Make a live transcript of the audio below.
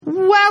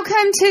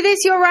Welcome to this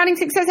Your Riding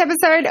Success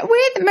episode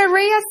with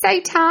Maria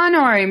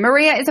Caetano.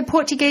 Maria is a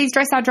Portuguese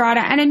dressage rider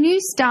and a new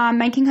star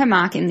making her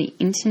mark in the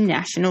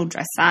international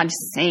dressage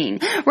scene.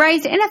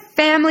 Raised in a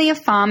family of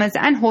farmers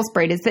and horse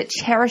breeders that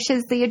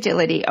cherishes the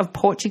agility of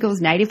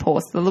Portugal's native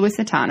horse, the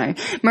Lusitano,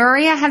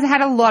 Maria has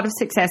had a lot of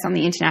success on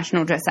the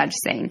international dressage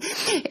scene.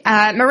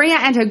 Maria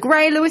and her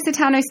grey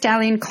Lusitano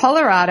stallion,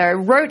 Colorado,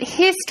 wrote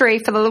history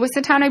for the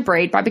Lusitano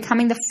breed by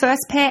becoming the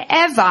first pair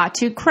ever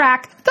to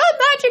crack the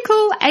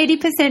magical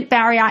 80%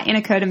 barrier in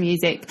a Curta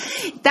music.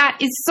 That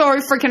is so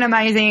freaking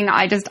amazing.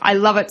 I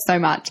love it so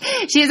much.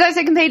 She has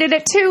also competed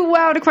at 2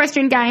 World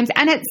Equestrian Games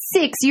and at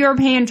 6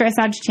 European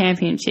Dressage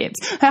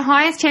Championships. Her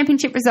highest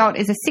championship result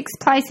is a 6th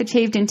place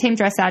achieved in team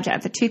dressage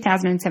at the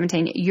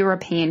 2017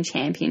 European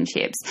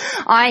Championships.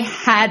 I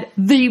had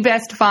the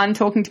best fun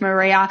talking to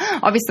Maria.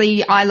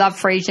 Obviously, I love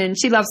Frisian.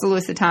 She loves the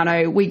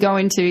Lusitano. We go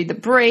into the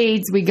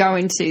breeds. We go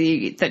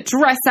into the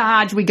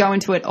dressage. We go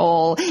into it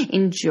all.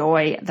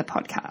 Enjoy the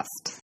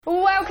podcast.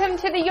 Welcome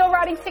to the Your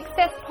Riding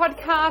Success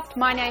podcast.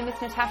 My name is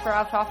Natasha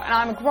Altoff and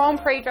I'm a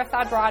Grand Prix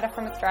dressage rider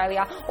from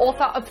Australia,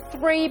 author of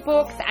 3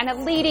 books and a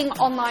leading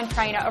online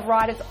trainer of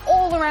riders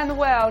all around the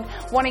world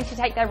wanting to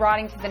take their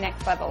riding to the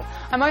next level.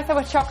 I'm also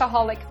a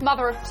chocoholic,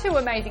 mother of 2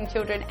 amazing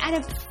children and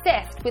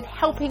obsessed with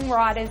helping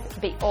riders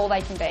be all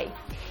they can be.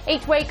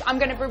 Each week, I'm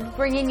going to be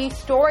bringing you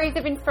stories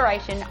of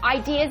inspiration,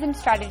 ideas and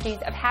strategies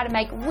of how to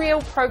make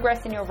real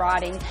progress in your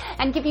riding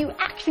and give you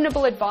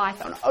actionable advice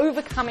on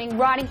overcoming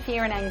riding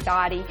fear and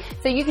anxiety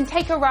so you can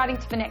take your riding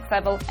to the next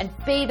level and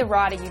be the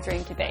rider you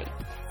dream to be.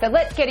 So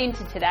let's get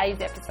into today's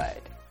episode.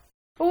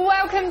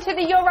 Welcome to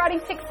the Your Riding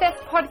Success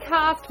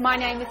podcast. My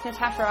name is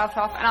Natasha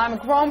Altoff and I'm a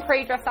Grand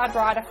Prix dressage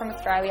rider from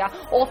Australia,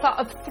 author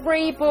of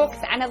 3 books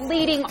and a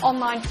leading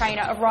online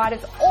trainer of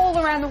riders all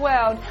around the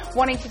world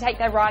wanting to take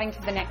their riding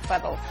to the next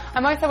level.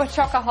 I'm also a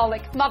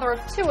chocoholic, mother of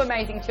 2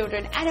 amazing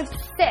children and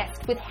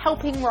obsessed with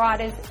helping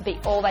riders be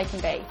all they can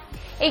be.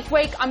 Each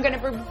week, I'm going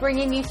to be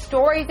bringing you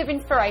stories of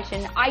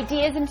inspiration,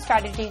 ideas and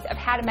strategies of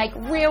how to make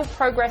real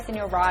progress in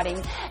your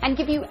riding and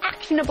give you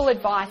actionable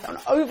advice on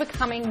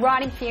overcoming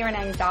riding fear and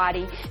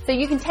anxiety so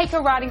you can take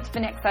your riding to the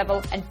next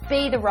level and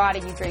be the rider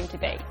you dream to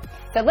be.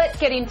 So let's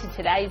get into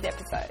today's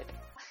episode.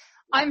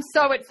 I'm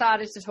so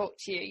excited to talk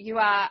to you. You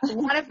are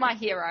one of my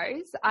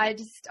heroes. I'm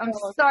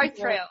so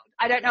thrilled.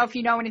 I don't know if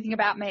you know anything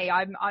about me.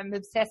 I'm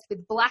obsessed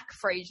with black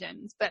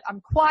Frisians, but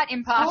I'm quite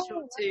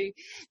impartial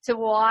to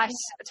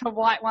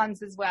white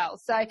ones as well.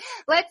 So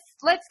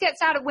let's get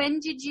started. When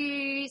did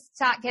you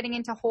start getting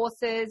into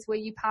horses? Were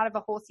you part of a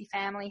horsey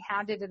family?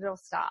 How did it all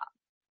start?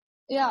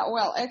 Yeah,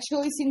 well,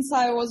 actually, since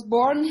I was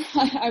born,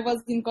 I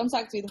was in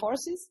contact with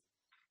horses.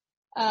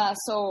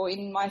 So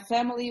in my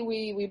family,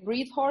 we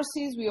breed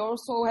horses. We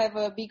also have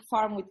a big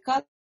farm with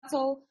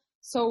cattle.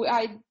 So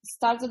I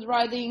started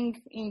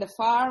riding in the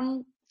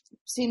farm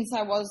since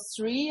I was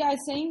 3, I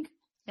think.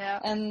 Yeah.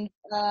 And,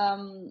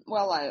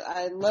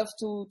 I love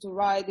to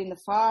ride in the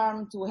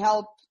farm, to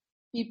help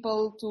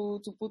people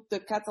to put the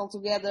cattle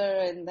together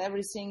and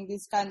everything,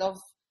 this kind of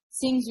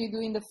things we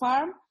do in the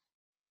farm.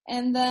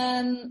 And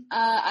then,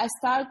 I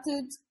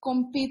started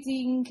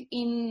competing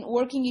in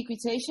working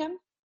equitation.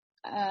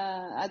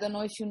 I don't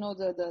know if you know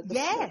the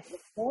yes.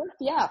 sport.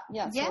 Yeah.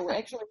 So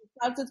actually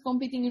I started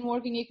competing in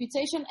working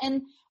equitation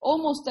and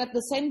almost at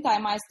the same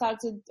time I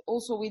started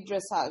also with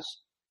dressage.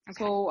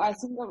 Okay. So I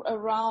think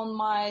around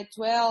my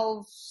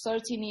 12,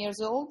 13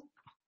 years old,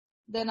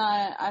 then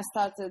I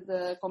started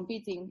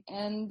competing.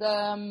 And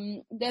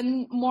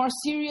then more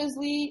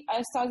seriously,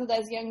 I started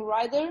as a young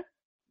rider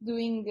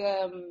doing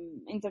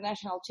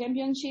international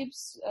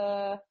championships.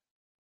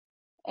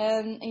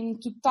 And in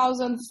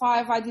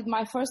 2005, I did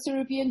my first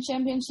European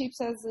Championships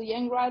as a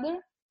young rider.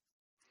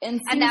 And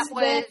that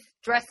was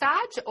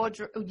dressage or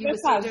you were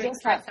still doing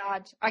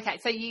dressage? Okay,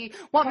 so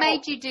what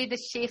made you do the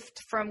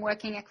shift from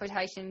working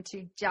equitation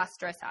to just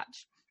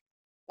dressage?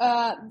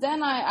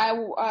 Then I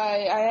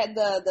had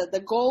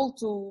the goal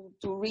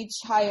to reach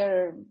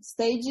higher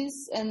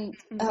stages. And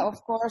of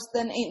course,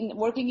 then in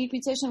working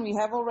equitation, we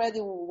have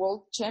already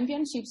world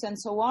championships and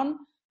so on.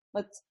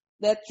 But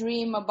that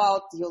dream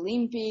about the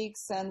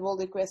Olympics and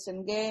World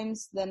Equestrian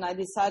Games, then I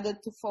decided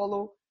to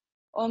follow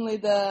only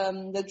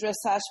the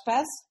dressage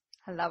path.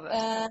 I love it.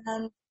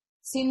 And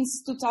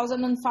since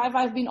 2005,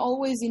 I've been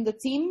always in the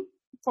team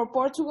for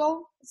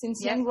Portugal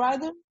since young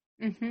rider.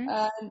 Mm-hmm.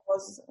 And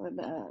was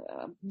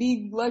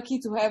big lucky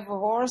to have a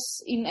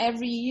horse in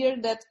every year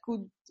that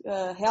could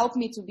help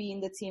me to be in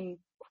the team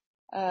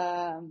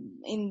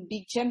in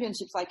big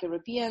championships like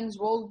Europeans,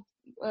 World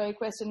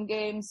Equestrian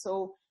Games.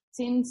 So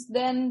since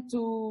then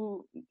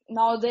to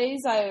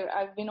nowadays,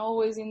 I've been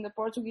always in the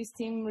Portuguese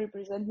team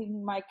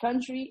representing my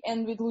country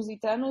and with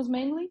Lusitanos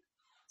mainly.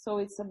 So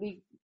it's a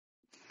big...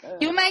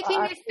 You're making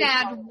this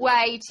sound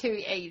way too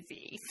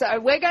easy.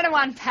 So we're going to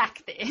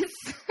unpack this.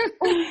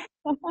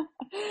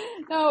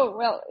 No,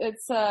 well,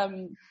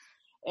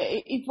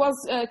 it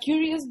was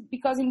curious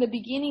because in the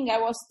beginning I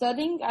was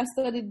studying. I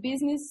studied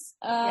business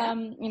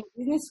in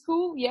business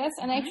school, yes,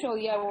 and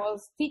actually I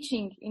was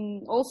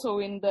teaching also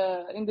in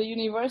the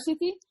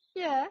university.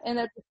 Yeah. And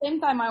at the same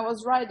time, I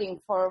was riding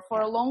for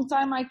a long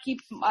time. I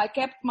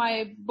kept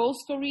my both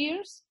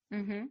careers.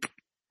 Mm-hmm.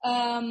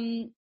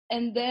 And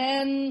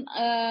then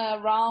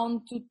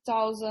around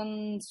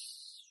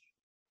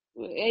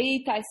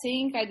 2008, I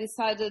think I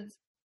decided.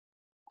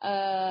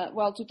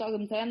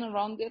 2010,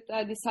 around it,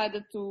 I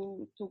decided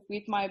to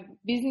quit my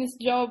business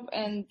job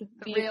and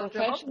be a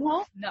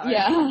professional. No.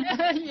 Yeah.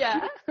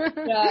 Yeah.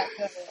 Yeah.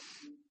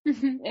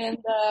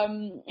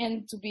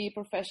 And to be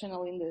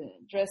professional in the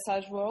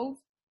dressage world.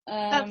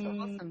 That's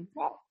awesome.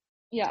 Well,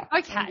 yeah.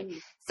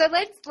 Okay. So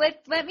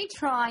let me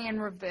try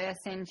and reverse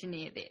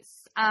engineer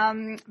this.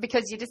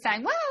 Because you're just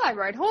saying, well, I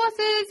rode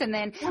horses, and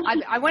then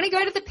I want to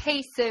go to the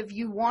piece of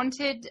you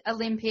wanted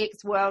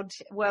Olympics, world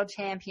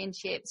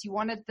championships, you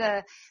wanted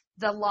the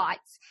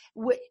lights.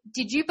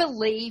 Did you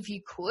believe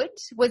you could?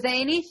 Was there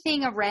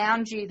anything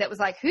around you that was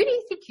like, who do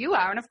you think you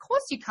are? And of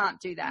course you can't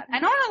do that.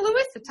 And on a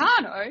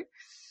Lusitano.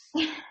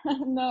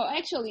 No,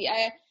 actually,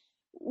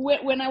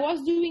 when I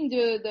was doing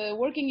the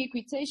working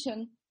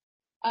equitation,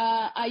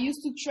 I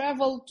used to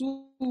travel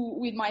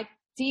with my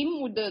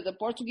team, with the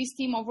Portuguese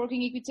team of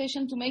working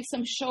equitation, to make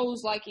some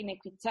shows like in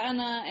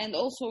Caetano and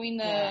also in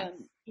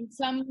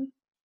some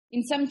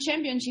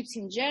championships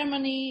in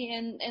Germany.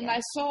 And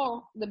I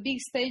saw the big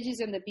stages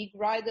and the big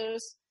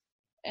riders,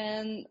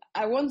 and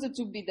I wanted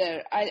to be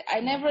there. I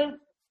never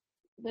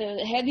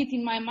had it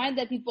in my mind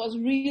that it was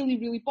really,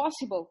 really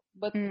possible,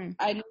 but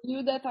I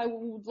knew that I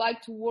would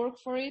like to work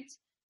for it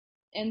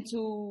and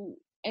to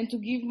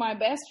give my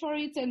best for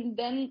it. And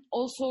then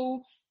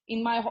also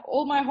in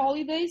all my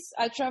holidays,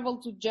 I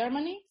traveled to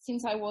Germany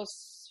since I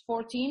was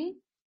 14.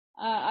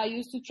 I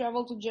used to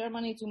travel to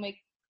Germany to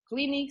make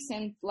clinics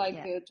and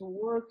to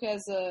work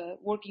as a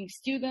working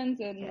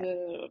student and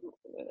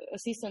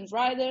assistant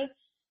rider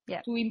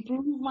to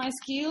improve my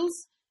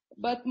skills.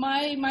 But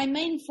my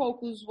main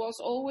focus was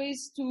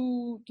always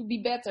to be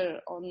better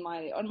on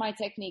my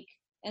technique.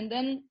 And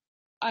then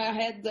I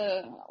had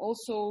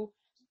also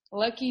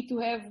lucky to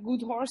have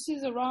good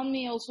horses around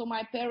me. Also,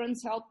 my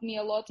parents helped me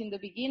a lot in the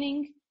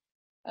beginning,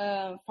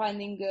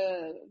 finding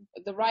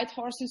the right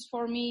horses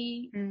for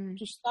me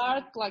to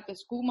start, like a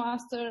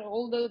schoolmaster.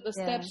 All the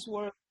steps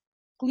were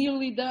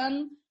clearly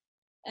done.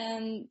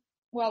 And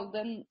well,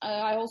 then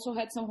I also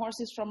had some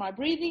horses from my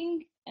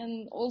breeding,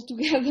 and all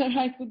together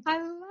I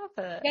love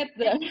it. Get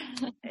there.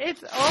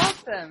 It's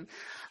awesome.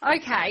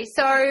 Okay,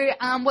 so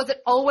was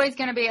it always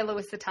going to be a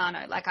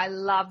Lusitano? Like, I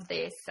love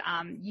this.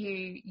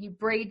 You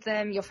breed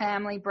them, your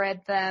family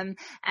bred them.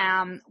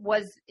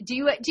 Do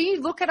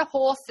you look at a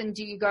horse and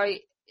do you go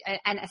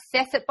and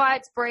assess it by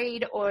its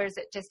breed, or is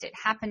it just it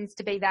happens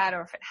to be that,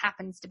 or if it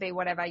happens to be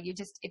whatever,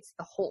 it's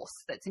the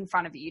horse that's in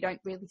front of you. You don't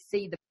really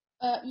see the.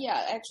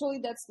 Yeah, actually,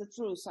 that's the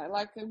truth. I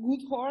like a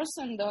good horse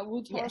and a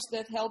good horse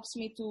that helps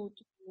me to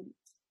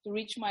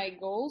reach my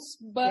goals.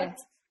 But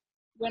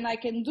when I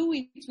can do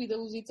it with the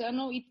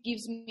Lusitano, it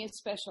gives me a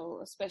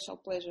special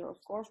pleasure,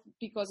 of course,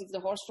 because it's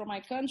the horse from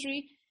my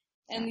country.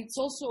 And it's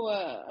also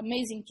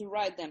amazing to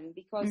ride them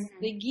because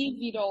they give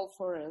it all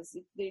for us.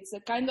 It's a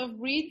kind of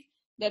breed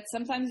that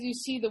sometimes you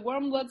see the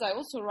warm bloods. I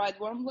also ride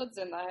warm bloods,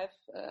 and I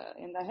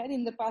had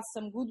in the past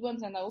some good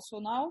ones, and I also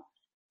now.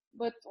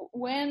 But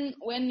when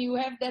you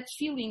have that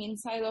feeling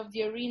inside of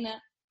the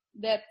arena,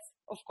 that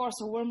of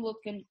course a warm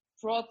blood can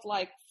trot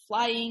like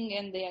flying,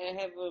 and they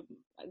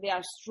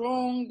are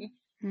stronger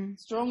than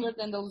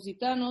the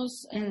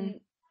Lusitanos,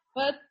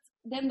 but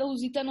then the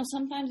Lusitano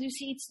sometimes you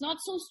see it's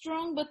not so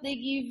strong, but they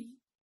give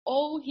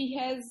all he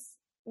has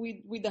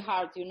with the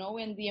heart,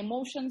 and the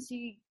emotions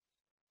the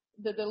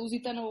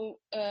Lusitano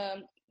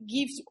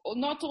gives,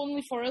 not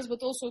only for us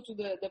but also to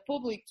the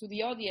public, to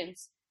the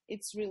audience.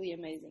 It's really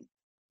amazing.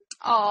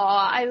 Oh,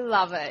 I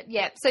love it.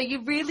 Yeah. So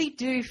you really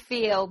do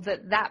feel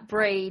that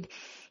breed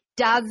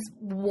does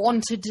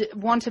want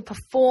to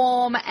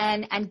perform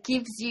and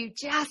gives you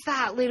just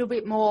that little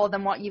bit more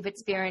than what you've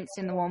experienced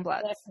in the warm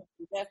bloods.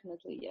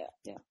 Definitely.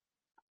 Yeah.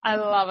 I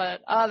love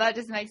it. Oh, that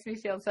just makes me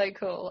feel so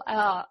cool.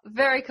 Oh,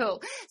 very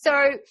cool. So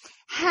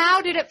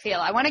how did it feel?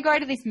 I want to go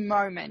to this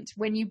moment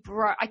when you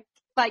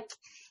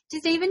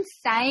just even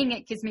saying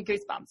it gives me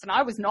goosebumps, and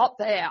I was not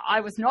there.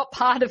 I was not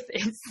part of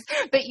this,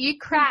 but you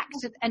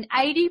cracked an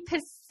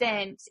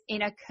 80%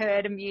 in a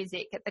Curda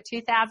music at the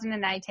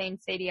 2018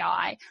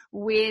 CDI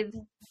with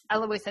a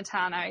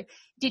Lusitano.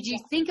 Did you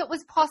think it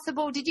was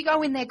possible? Did you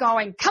go in there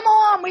going, come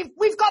on,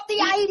 we've got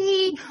the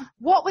 80?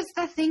 What was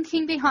the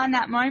thinking behind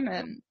that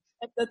moment?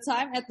 At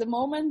the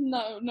moment,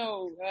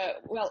 no.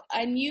 Well,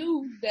 I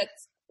knew that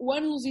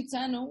one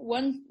Lusitano,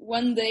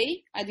 one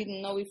day, I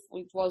didn't know if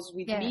it was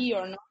with me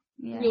or not,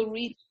 will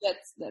reach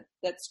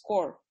that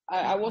score.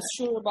 I was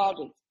sure about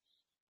it,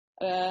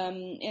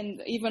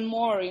 and even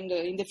more in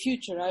the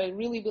future. I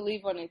really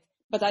believe on it,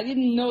 but I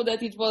didn't know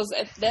that it was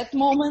at that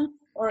moment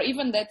or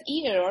even that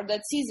year or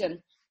that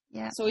season.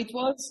 Yeah. So it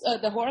was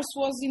the horse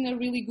was in a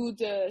really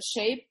good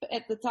shape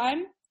at the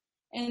time,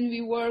 and we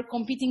were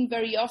competing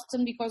very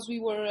often because we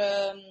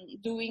were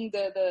doing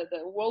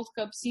the World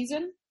Cup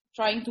season,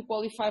 trying to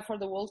qualify for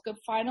the World Cup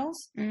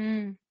finals.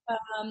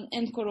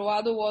 And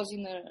Coroado was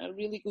in a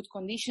really good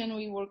condition.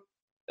 We were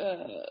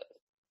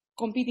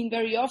competing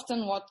very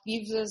often, what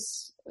gives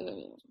us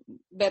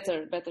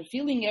better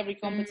feeling every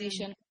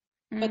competition.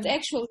 But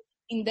actually,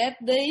 in that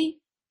day,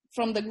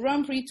 from the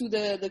Grand Prix to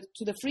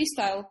the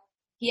freestyle,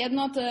 he had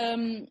not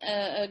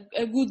a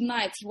good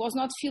night. He was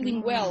not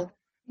feeling well.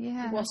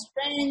 Yeah. It was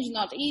strange,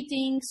 not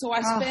eating. So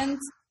I spent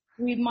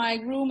with my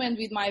groom and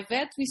with my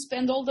vet. We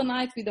spent all the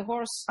night with the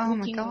horse,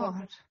 looking what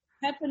was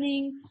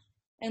happening.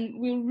 And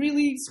we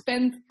really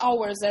spent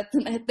hours at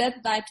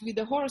that night with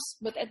the horse.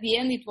 But at the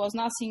end, it was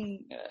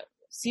nothing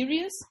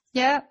serious.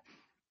 Yeah.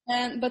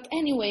 But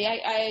anyway,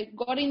 I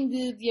got in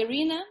the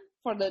arena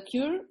for the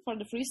cure, for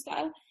the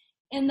freestyle.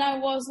 And I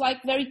was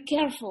like very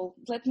careful.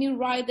 Let me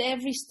ride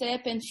every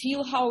step and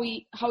feel how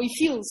he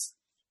feels.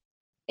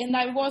 And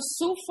I was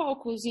so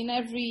focused in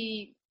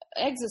every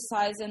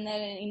exercise and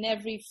in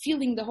every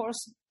feeling the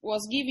horse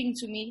was giving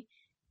to me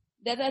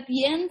that at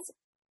the end,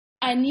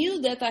 I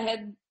knew that I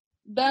had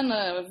done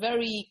a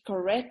very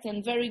correct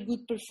and very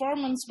good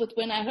performance. But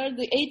when I heard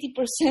the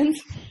 80%,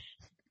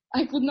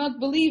 I could not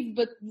believe.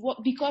 But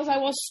because I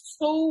was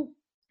so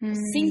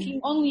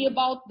thinking only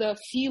about the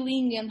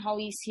feeling and how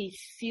is he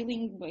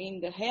feeling in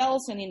the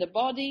health and in the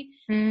body.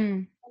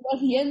 And at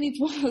the end, it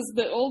was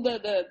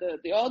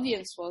the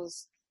audience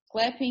was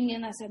clapping,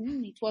 and I said,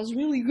 it was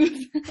really good.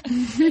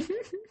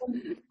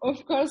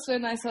 Of course,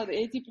 when I saw the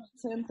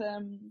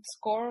 80%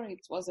 score,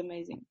 it was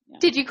amazing. Yeah.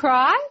 Did you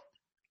cry?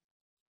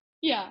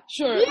 Yeah,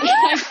 sure.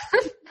 Yeah.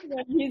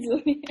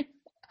 Easily.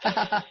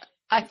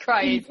 I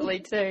cry easily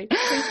too.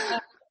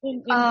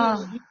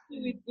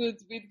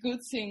 With good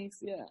things,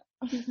 yeah.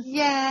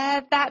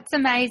 Yeah, that's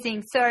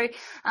amazing. So,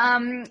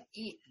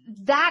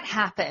 that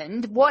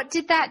happened. What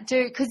did that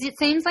do? Because it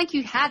seems like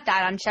you had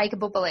that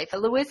unshakable belief. A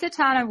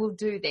Lusitano will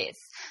do this,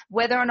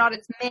 whether or not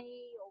it's me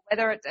or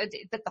whether it's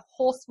that the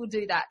horse will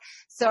do that.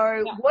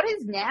 So, What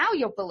is now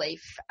your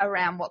belief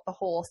around what the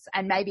horse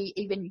and maybe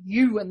even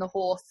you and the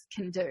horse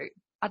can do?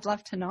 I'd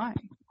love to know.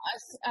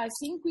 I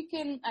think we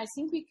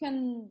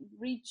can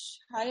reach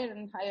higher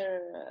and higher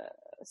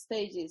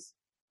stages,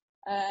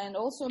 and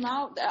also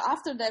now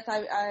after that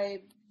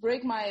I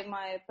break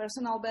my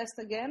personal best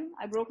again.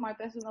 I broke my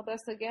personal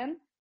best again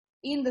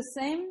in the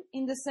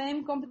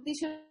same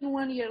competition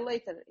 1 year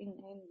later in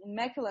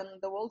Mechelen,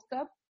 the World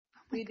Cup.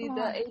 We did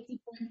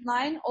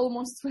 80.9,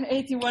 almost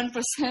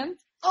 81%.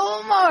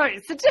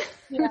 Almost.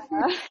 Yeah.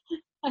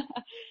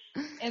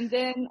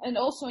 And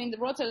also in the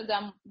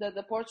Rotterdam,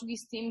 the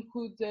Portuguese team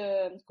could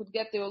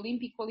get the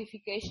Olympic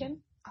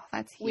qualification. Oh,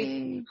 that's with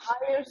huge.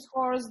 Higher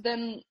scores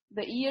than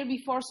the year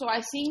before. So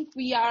I think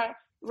we are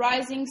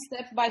rising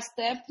step by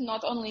step.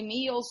 Not only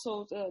me,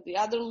 also the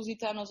other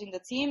Lusitanos in the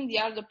team, the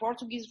other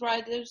Portuguese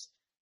riders.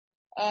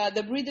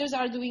 The breeders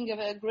are doing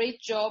a great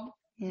job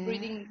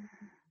breeding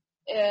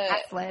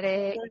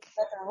athletic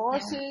better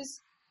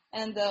horses.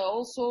 Yeah. And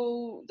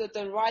also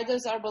the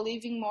riders are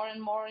believing more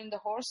and more in the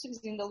horses,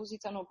 in the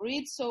Lusitano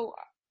breed. So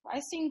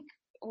I think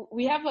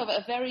we have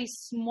a very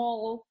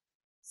small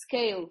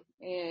scale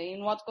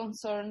in what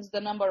concerns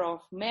the number of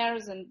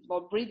mares and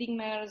breeding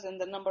mares and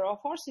the number of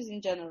horses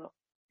in general.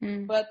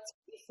 But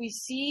if we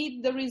see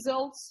the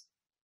results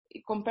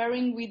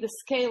comparing with the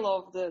scale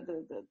of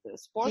the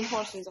sport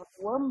horses of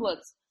warm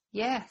bloods,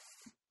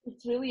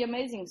 it's really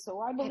amazing.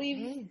 So I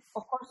believe,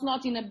 of course,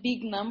 not in a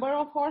big number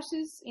of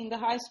horses in the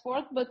high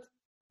sport, but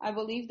I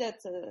believe that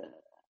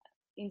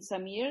in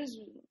some years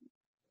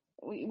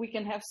we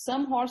can have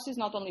some horses,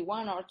 not only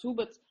one or two,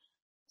 but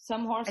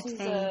some horses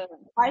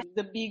fight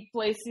the big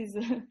places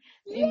in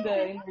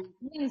the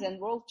Europeans and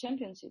World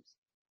Championships.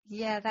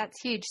 Yeah,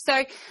 that's huge.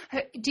 So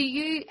how do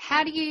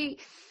you,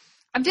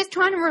 I'm just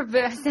trying to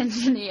reverse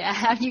engineer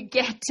how you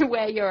get to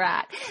where you're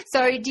at.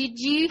 So did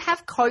you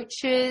have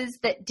coaches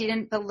that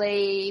didn't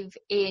believe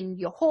in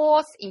your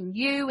horse, in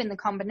you, in the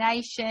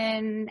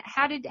combination?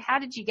 How did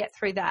you get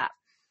through that?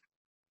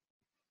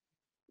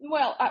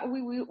 Well,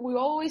 we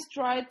always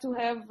tried to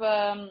have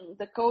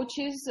the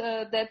coaches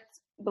that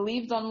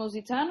believed on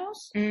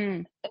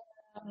Lusitanos,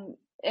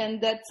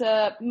 and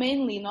that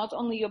mainly not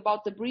only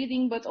about the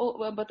breeding, but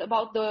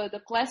about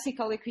the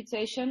classical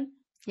equitation.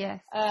 Yes.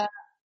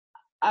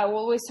 I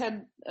always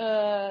had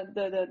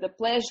the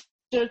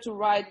pleasure to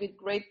ride with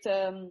great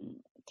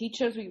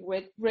teachers,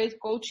 with great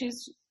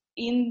coaches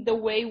in the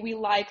way we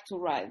like to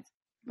ride,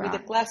 with the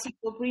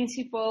classical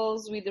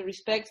principles, with the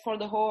respect for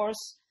the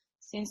horse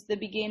since the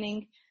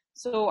beginning.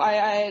 So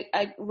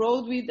I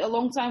rode a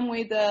long time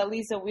with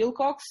Lisa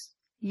Wilcox.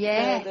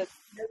 Yeah.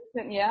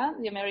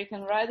 The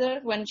American rider,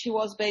 when she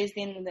was based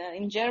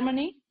in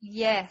Germany.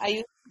 Yes. I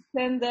used to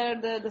spend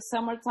there the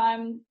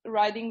summertime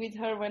riding with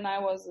her when I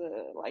was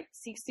like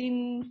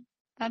 16.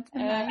 That's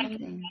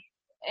amazing.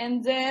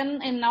 And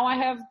now I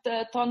have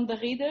the Ton de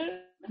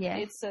Ridder. Yeah.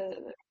 It's a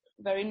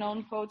very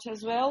known coach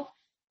as well.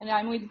 And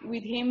I'm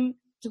with him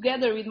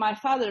together with my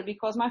father,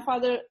 because my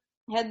father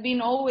had been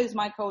always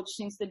my coach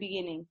since the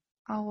beginning.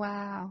 Oh,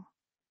 wow.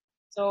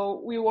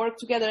 So we work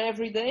together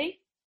every day.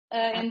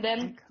 And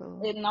then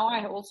cool. And now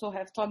I also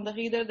have Ton de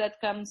Ridder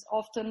that comes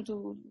often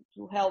to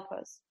help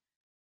us.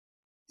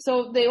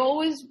 So they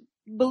always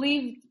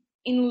believed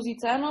in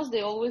Lusitanos.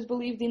 They always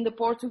believed in the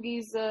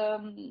Portuguese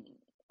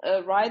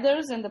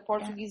riders and the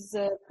Portuguese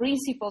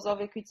principles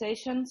of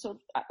equitation. So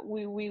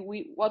we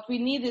what we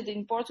needed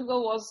in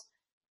Portugal was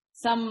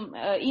some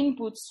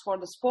inputs for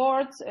the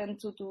sport, and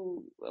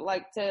to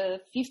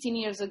 15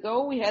 years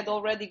ago we had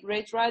already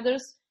great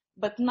riders,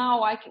 but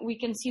now we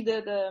can see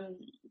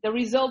the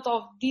result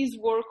of this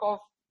work of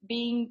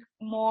being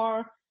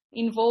more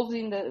involved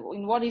in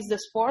what is the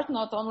sport,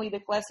 not only the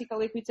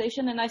classical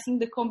equitation. And I think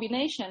the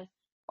combination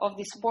of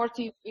the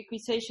sportive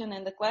equitation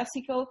and the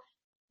classical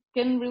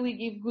can really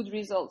give good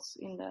results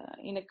in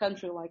a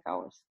country like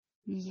ours.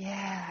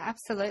 Yeah,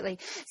 absolutely.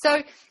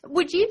 So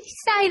would you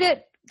say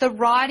that the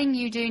riding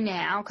you do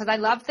now, because I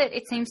love that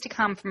it seems to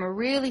come from a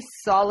really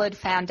solid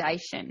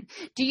foundation,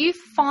 do you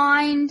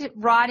find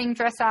riding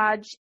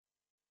dressage?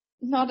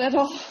 Not at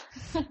all.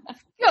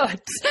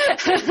 Good.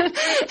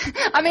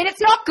 I mean,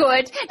 it's not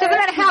good. Doesn't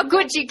matter how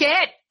good you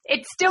get.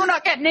 It's still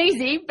not getting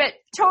easy, but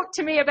talk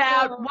to me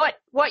about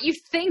what you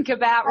think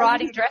about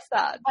riding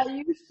dressage.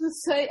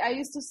 I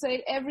used to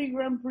say every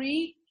Grand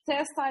Prix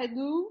test I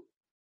do,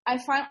 I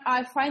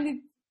find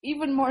it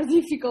even more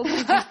difficult to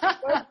be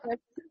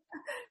perfect,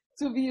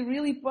 to be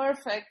really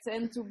perfect,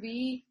 and to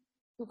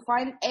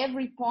find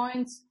every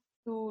point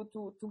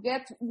to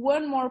get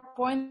one more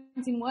point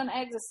in one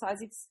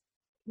exercise. It's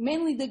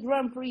mainly the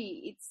Grand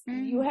Prix.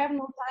 You have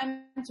no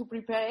time to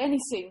prepare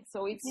anything,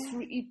 so it's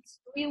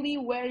really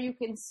where you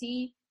can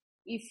see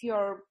if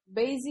your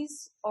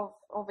basis of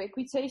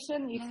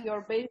equitation, if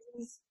your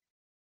basis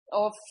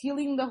of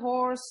feeling the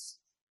horse,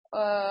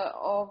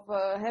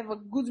 have a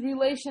good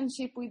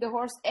relationship with the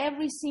horse,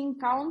 everything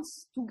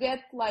counts to get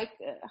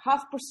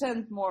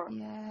 0.5% more.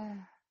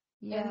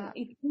 And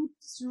it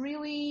puts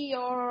really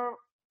your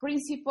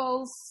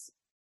principles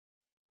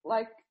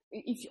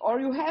or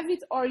you have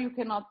it or you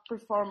cannot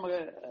perform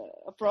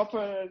a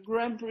proper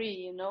Grand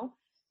Prix,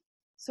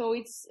 So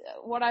it's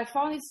what I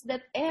found is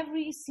that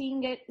every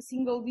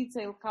single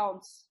detail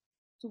counts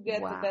to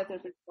get a better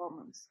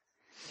performance.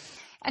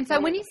 And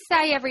so when you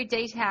say every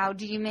detail,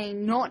 do you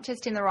mean not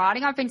just in the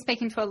riding? I've been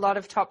speaking to a lot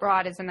of top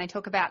riders and they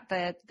talk about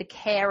the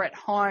care at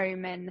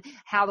home and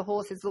how the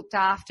horse is looked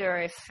after,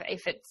 if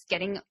it's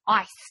getting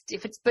iced,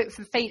 if it's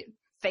for feet,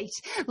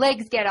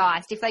 legs get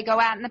iced, if they go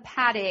out in the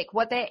paddock,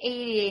 what they're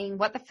eating,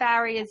 what the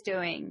farrier's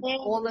doing,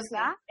 all of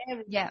that.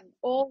 Everything. Yeah.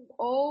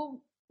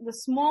 All the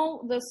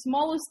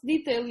smallest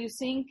detail you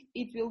think,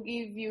 it will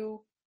give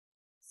you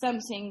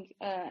something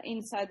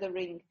inside the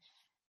ring.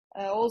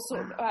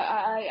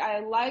 I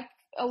like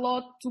a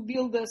lot to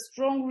build a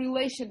strong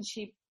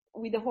relationship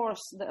with the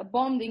horse. The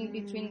bonding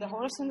between the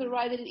horse and the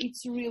rider,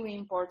 it's really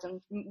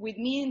important. With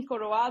me in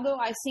Coroado,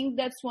 I think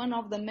that's one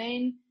of the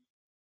main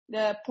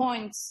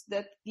points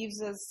that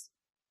gives us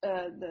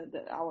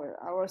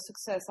our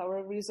success,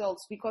 our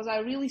results, because I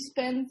really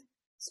spent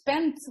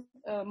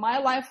my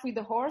life with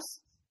the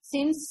horse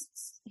since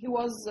he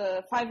was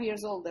 5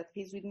 years old that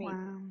he's with me.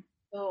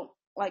 So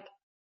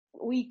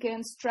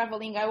weekends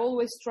traveling, I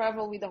always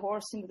travel with the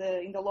horse in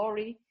the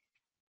lorry.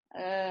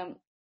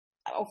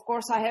 Of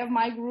course I have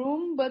my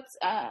groom, but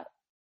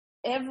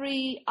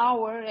every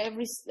hour,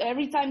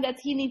 every time that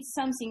he needs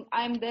something,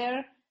 I'm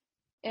there.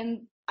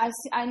 And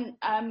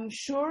I'm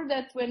sure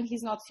that when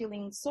he's not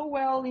feeling so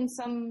well in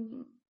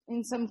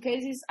some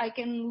cases, I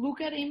can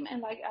look at him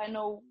and I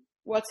know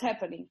what's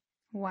happening.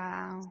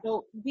 Wow.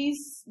 So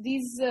this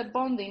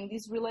bonding,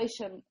 this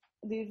relationship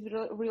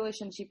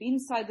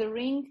inside the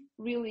ring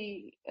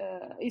really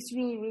is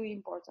really, really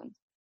important.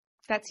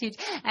 That's huge.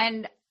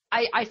 And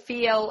I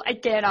feel,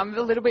 again, I'm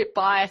a little bit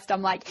biased.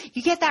 I'm like,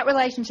 you get that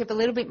relationship a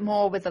little bit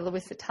more with the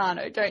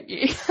Lusitano, don't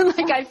you?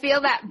 I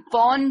feel that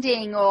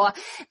bonding or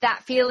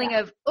that feeling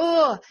of,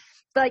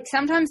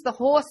 sometimes the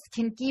horse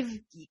can give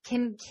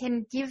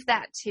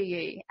that to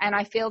you. And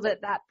I feel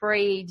that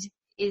breed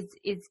is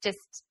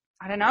just,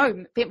 I don't know,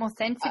 a bit more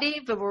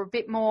sensitive or a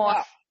bit more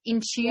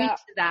in tune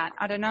to that.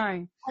 I don't know.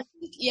 I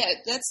think,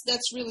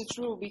 that's really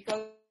true,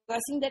 because I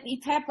think that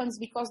it happens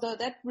because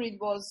that breed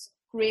was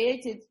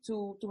created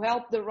to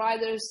help the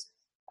riders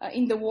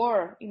in the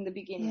war in the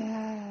beginning.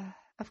 Yeah,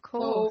 of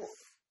course.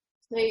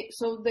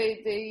 So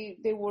they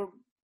were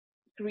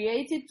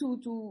created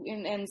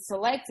and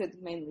selected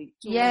mainly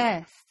to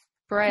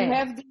bred. To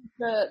have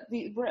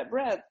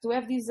to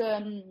have this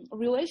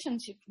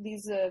relationship,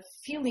 this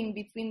feeling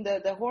between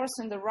the horse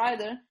and the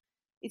rider.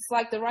 It's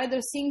like the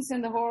rider sings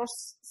and the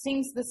horse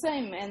sings the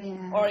same,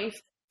 or if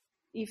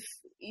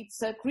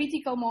it's a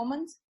critical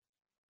moment,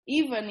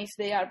 even if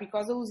they are,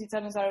 because the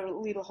Lusitanos are a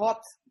little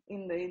hot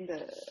in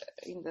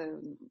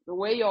the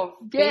way of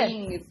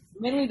being,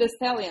 mainly the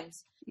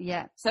stallions.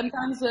 Yeah.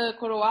 Sometimes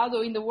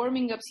Coroado in the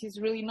warming ups, he's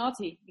really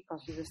naughty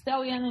because he's a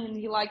stallion and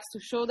he likes to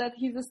show that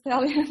he's a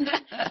stallion.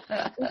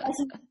 I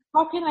said,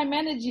 how can I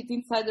manage it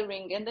inside the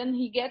ring? And then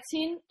he gets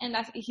in and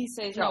he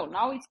says, no,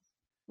 now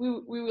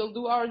we will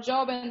do our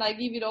job and I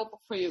give it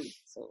all for you.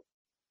 So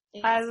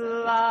I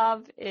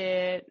love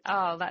it.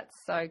 Oh, that's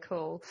so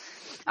cool.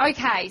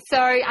 Okay,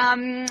 so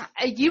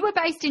you were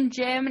based in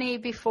Germany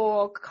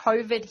before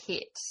COVID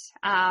hit.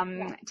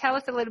 Tell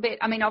us a little bit.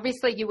 I mean,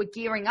 obviously you were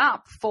gearing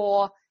up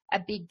for a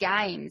big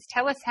games.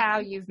 Tell us how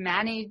you've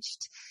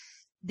managed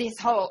this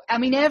whole, I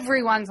mean,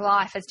 everyone's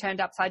life has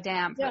turned upside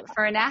down. But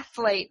for an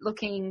athlete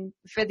looking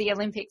for the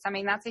Olympics, I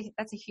mean, that's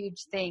a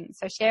huge thing.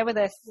 So share with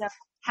us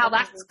how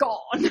that's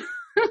gone.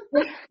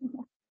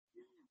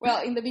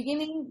 Well, in the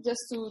beginning, just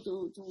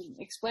to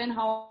explain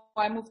how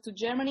I moved to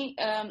Germany,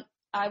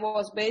 I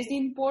was based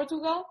in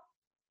Portugal,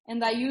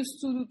 and I used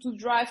to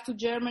drive to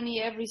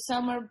Germany every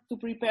summer to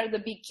prepare the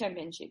big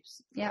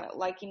championships. Yeah.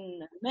 Like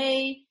in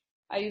May,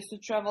 I used to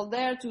travel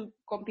there to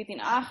compete in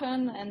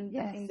Aachen and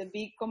in the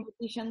big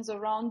competitions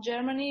around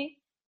Germany,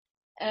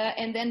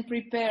 and then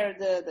prepare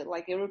the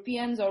like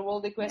Europeans or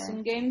World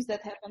Equestrian Games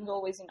that happened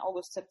always in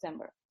August,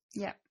 September.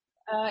 Yeah.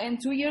 And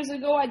 2 years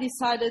ago, I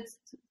decided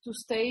to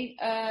stay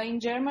in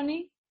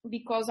Germany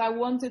because I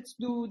wanted to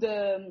do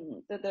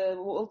the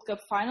World Cup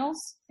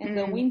finals and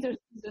the winter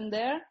season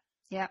there.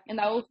 Yeah. And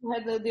I also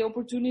had the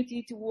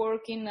opportunity to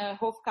work in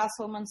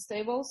Hofkasselman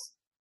stables.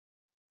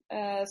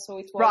 So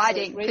it was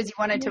riding because you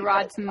wanted to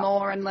ride some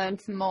more and learn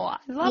some more. I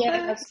love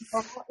it.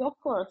 Of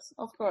course.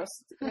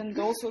 And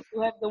also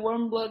to have the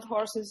warm blood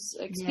horses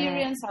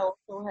experience. I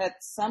also had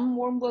some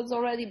warm bloods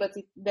already, but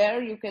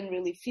there you can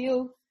really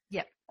feel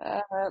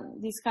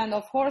these kind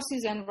of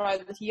horses and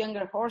ride with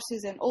younger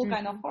horses and all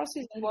kind of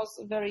horses. It was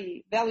a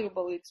very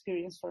valuable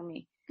experience for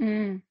me.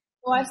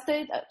 So I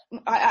stayed.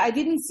 I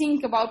didn't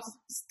think about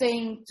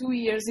staying 2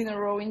 years in a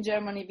row in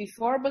Germany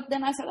before, but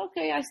then I said,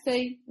 okay, I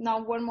stay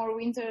now one more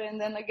winter and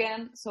then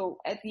again. So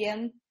at the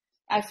end,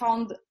 I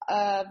found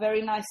a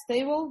very nice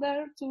stable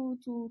there to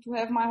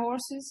have my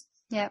horses.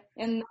 Yeah.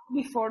 And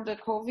before the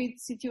COVID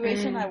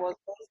situation, I was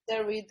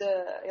there with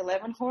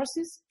 11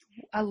 horses.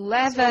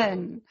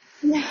 11.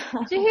 So, yeah.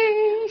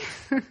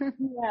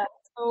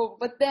 So,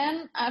 but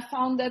then I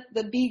found that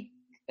the big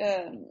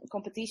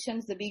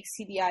competitions, the big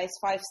CDIs,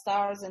 5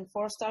 stars and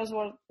 4 stars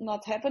were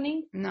not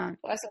happening. No.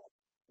 So I said,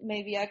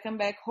 maybe I come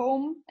back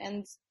home,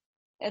 and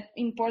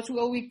in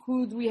Portugal we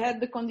had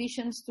the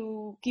conditions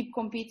to keep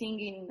competing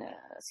in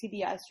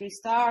CDI 3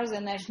 stars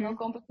and national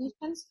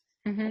competitions,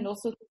 and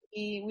also to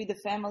be with the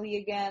family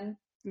again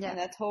and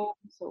at home.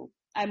 So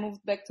I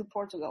moved back to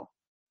Portugal,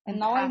 and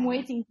now I'm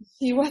waiting to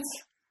see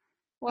what's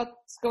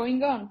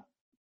going on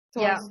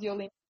towards the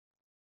Olympics.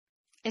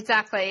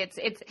 Exactly. It's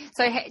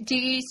so. Do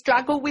you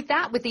struggle with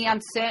that, with the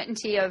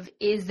uncertainty of,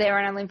 is there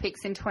an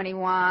Olympics in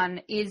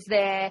 21? Is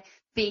there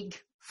big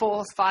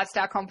 4,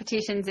 5-star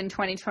competitions in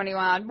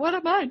 2021? What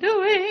am I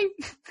doing?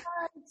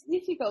 It's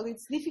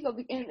difficult.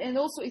 And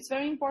also it's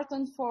very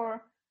important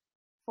for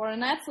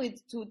an athlete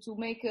to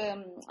make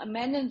a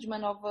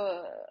management of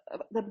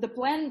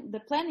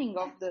the planning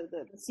of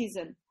the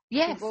season.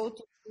 Yes. To go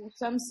to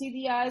some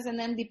CDIs, and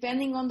then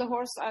depending on the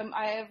horse,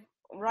 I have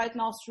right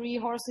now 3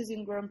 horses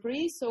in Grand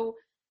Prix, so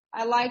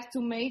I like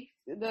to make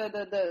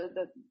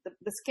the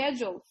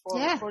schedule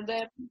for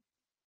them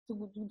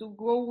to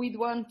go with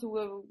one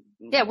to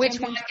which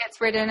one gets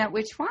ridden at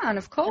which one,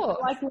 of course.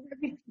 I like to have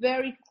it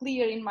very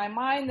clear in my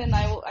mind, and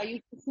I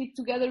used to sit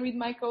together with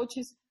my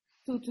coaches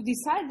to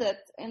decide that.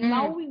 And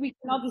now we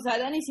cannot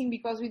decide anything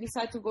because we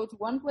decide to go to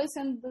one place,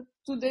 and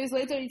 2 days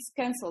later it's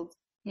cancelled.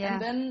 Yeah.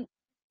 And then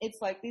it's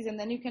like this, and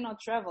then you cannot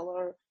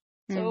travel.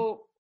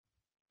 So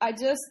I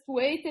just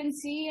wait and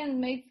see and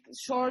make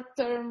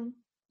short-term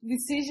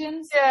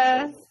decisions.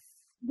 Yes.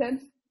 Then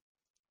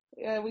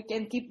we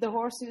can keep the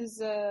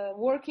horses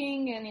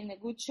working and in a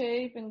good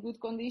shape and good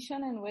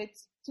condition, and wait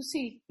to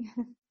see.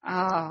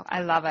 Oh,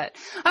 I love it.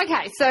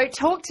 Okay, so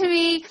talk to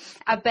me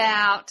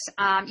about,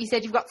 you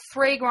said you've got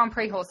 3 Grand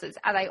Prix horses.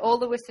 Are they all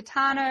the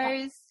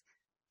Lusitanos?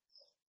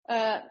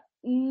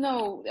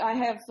 No, I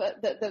have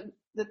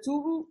the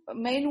 2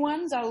 main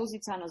ones are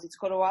Lusitanos. It's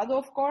Coroado,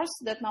 of course,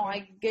 that now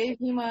I gave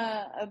him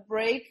a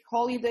break,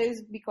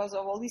 holidays, because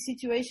of all this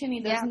situation.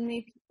 He doesn't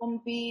need to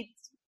compete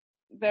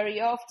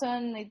very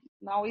often.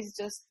 Now it's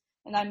just,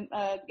 and I'm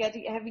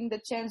having the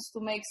chance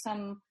to make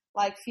some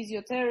like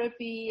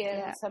physiotherapy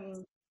and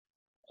some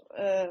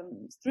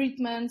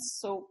treatments.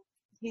 So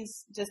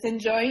he's just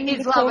enjoying it.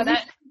 He's loving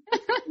it.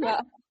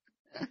 Yeah.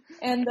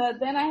 And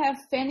then I have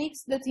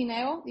Phoenix de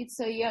Tineo. It's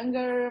a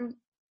younger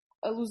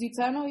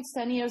Lusitano. It's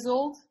 10 years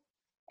old,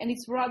 and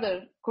it's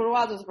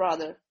Coroado's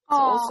brother. So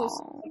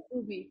also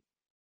Ruby,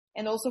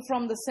 and also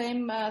from the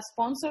same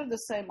sponsor, the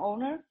same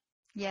owner.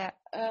 Yeah.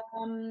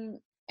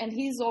 And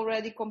he's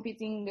already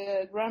competing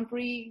Grand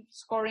Prix,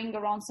 scoring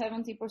around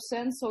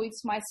 70%. So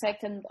it's my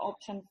second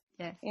option.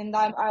 Yes. And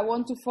I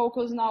want to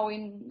focus now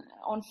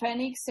on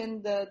Phoenix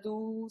and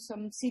do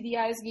some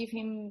CDIs, give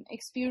him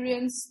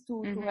experience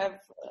to have.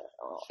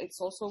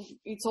 It's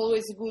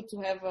always good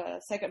to have a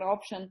second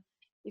option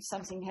if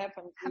something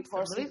happens. With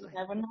horses, you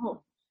never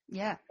know.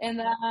 Yeah. And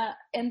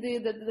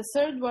the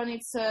third one,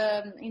 it's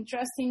an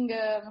interesting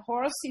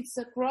horse. It's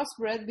a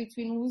crossbred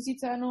between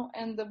Lusitano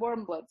and the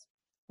Warmblood.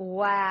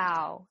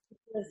 Wow.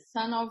 the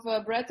son of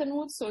Bretton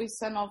Woods, so he's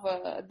son of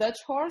a Dutch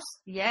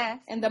horse. Yeah.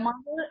 And the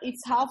mother,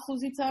 it's half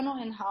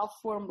Lusitano and half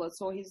Warmblood.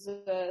 So he's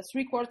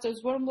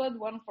 3/4 Warmblood,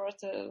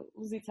 1/4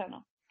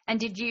 Lusitano. And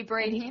did you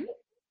breed him?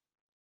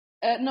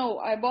 No,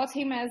 I bought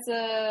him as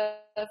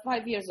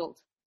 5 years old.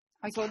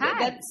 Okay. So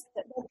that's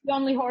the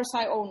only horse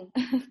I own.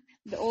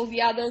 All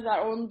the others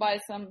are owned by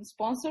some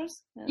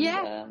sponsors.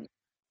 And,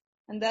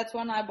 and that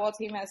one I bought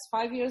him as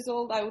 5 years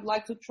old. I would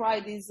like to try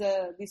this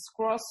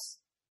cross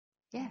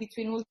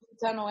between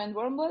Lusitano and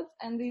Warmblood,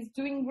 and he's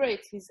doing great.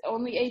 He's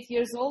only 8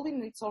 years old,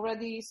 and it's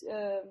already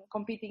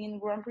competing in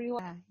Grand Prix.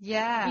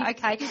 Yeah,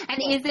 okay.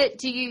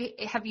 And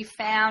have you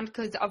found,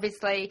 because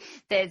obviously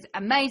there's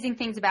amazing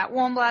things about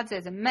Warmbloods,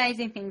 there's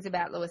amazing things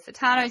about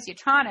Lusitanos, you're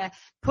trying to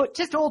put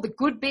just all the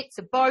good bits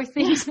of both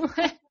into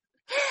it.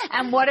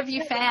 And what have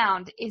you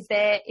found? Is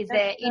there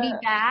any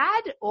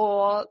bad,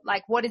 or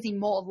like what is he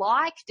more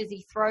like? Does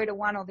he throw to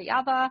one or the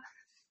other?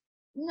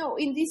 No,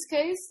 in this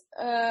case,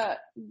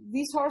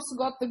 this horse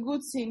got the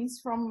good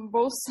things from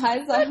both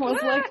sides. I was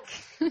like,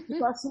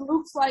 because he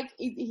looks like,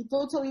 he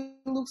totally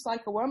looks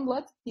like a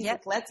Warmblood. He's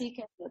athletic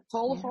and a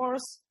tall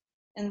horse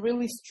and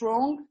really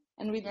strong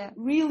and with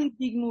really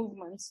big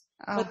movements.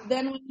 Oh. But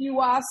then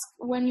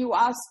when you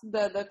ask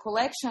the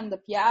collection, the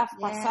Piaf,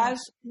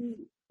 Passage,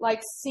 he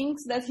like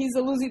thinks that he's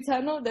a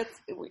Lusitano, that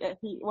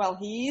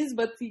he is,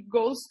 but he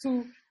goes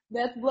to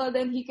that blood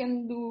and he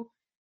can do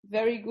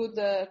very good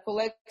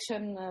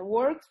collection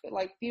work,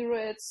 like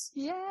pirouettes,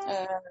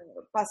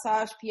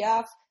 Passage,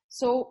 Piaf.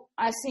 So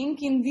I think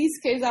in this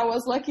case I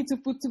was lucky to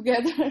put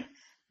together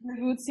the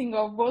good thing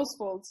of both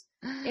folds.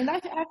 And I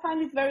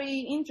find it very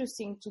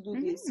interesting to do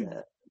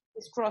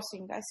this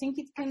crossing. I think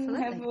it can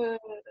have a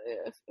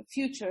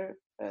future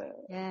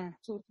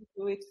to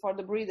do it for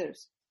the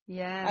breeders.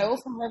 Yeah. I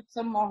also have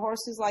some more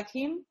horses like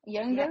him,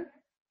 younger,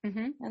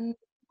 and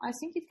I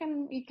think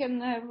it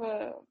can have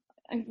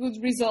a good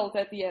result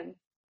at the end.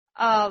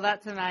 Oh,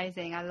 that's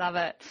amazing. I love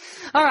it.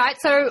 All right.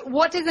 So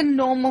what does a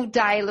normal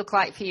day look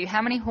like for you?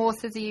 How many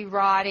horses are you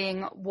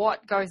riding?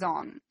 What goes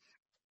on?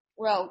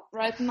 Well,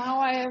 right now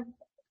I have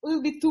a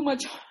little bit too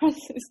much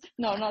horses.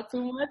 No, not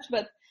too much,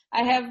 but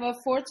I have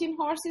 14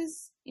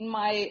 horses in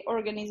my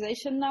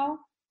organization now.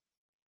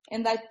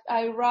 And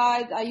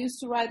I used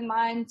to ride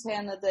 9,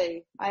 10 a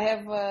day. I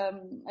have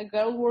a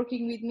girl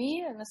working with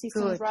me, an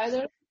assistant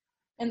rider.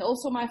 And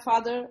also my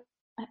father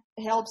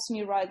helps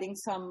me riding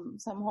some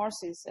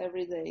horses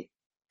every day.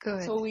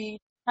 Good. So we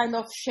kind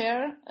of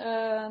share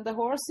the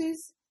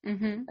horses.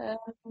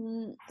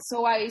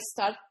 So I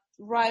start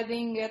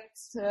riding at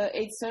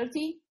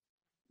 8:30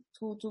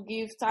 to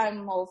give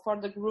time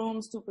for the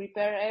grooms to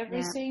prepare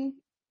everything.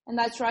 And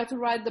I try to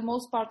ride the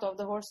most part of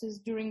the horses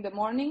during the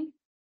morning,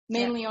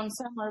 mainly on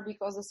summer,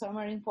 because the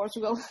summer in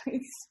Portugal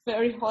it's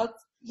very hot.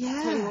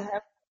 Yeah.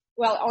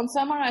 So on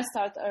summer I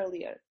start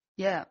earlier.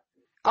 Yeah.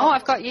 Oh,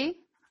 I've got you.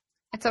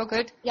 It's all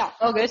good. Yeah.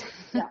 All good.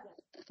 Yeah.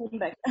 Taking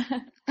back.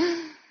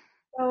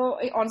 So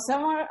on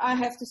summer, I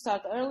have to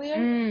start earlier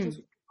to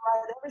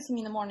ride everything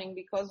in the morning,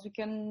 because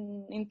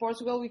in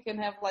Portugal, we can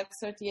have like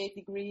 38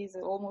 degrees,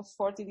 almost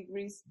 40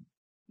 degrees.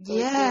 So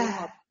it's really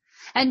hot.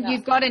 And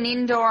you've got an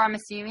indoor, I'm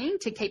assuming,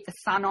 to keep the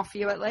sun off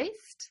you at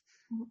least?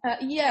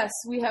 Yes,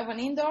 we have an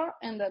indoor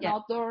and an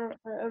outdoor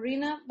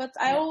arena, but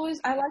I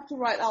like to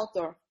ride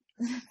outdoor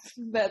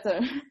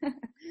better.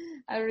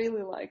 I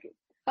really like it.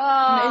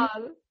 Oh,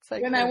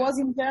 when I was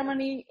in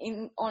Germany,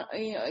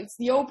 it's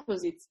the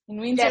opposite. In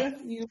winter,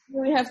 you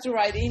really have to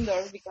ride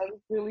indoors because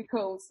it's really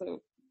cold.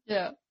 So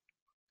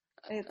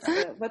it's.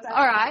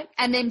 All right,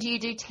 and then do you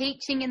do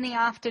teaching in the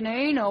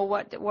afternoon, or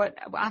what?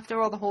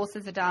 After all the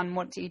horses are done,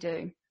 what do you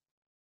do?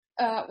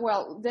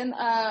 Then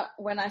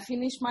when I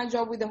finish my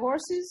job with the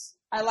horses,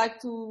 I like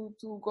to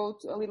go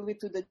a little bit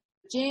to the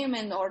gym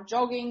or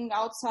jogging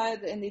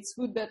outside. And it's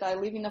good that I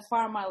live in a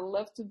farm. I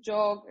love to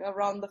jog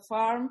around the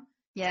farm.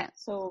 Yeah.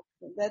 So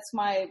that's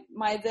my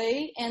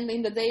day. And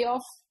in the day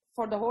off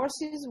for the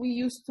horses, we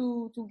used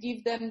to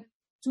give them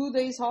 2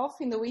 days off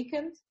in the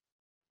weekend,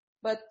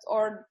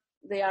 or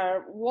they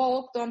are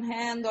walked on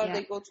hand, or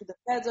they go to the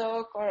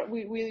paddock, or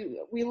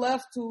we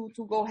love to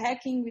go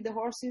hiking with the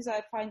horses.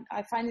 I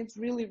find it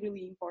really,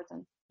 really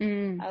important.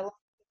 I love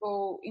to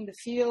go in the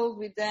field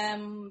with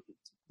them,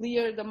 to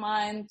clear the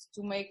mind,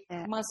 to make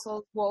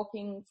muscle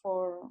walking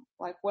for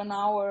like 1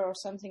 hour or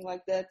something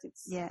like that.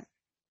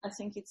 I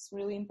think it's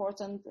really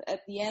important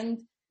at the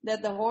end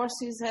that the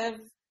horses have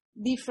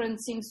different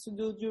things to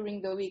do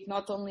during the week,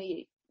 not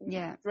only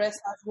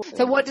dressage.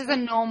 So what does a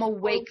normal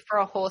week for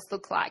a horse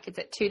look like? Is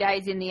it 2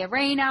 days in the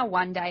arena,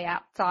 1 day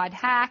outside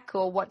hack,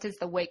 or what does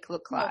the week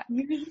look like?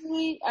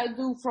 Usually I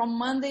do from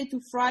Monday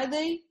to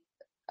Friday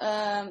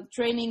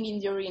training in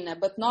the arena,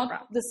 but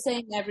not the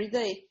same every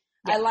day.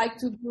 I like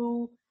to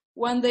do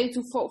 1 day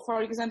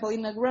for example,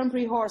 in a Grand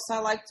Prix horse, I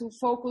like to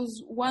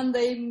focus 1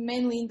 day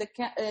mainly in the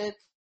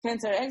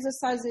canter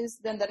exercises,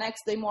 then the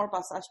next day more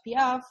Passage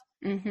Piaf,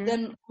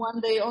 then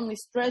 1 day only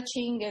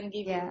stretching and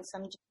giving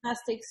some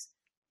gymnastics.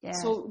 Yeah.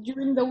 So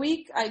during the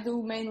week, I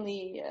do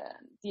mainly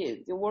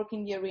the work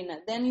in the arena.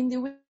 Then in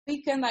the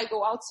weekend, I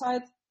go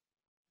outside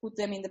put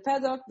them in the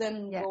paddock,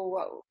 then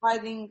go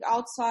riding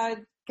outside,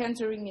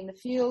 cantering in the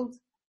field,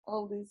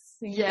 all these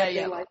things that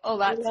they like. All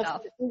that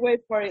stuff. Wait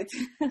for it.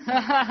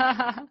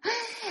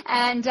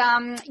 And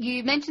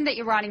you mentioned that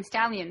you're riding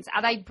stallions.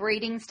 Are they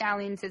breeding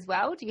stallions as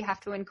well? Do you have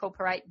to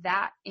incorporate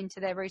that into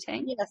their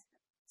routine? Yes.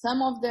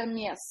 Some of them,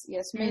 yes.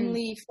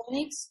 Mainly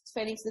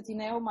Phoenix de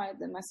Tineo,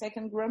 my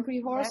second Grand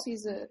Prix horse,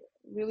 is a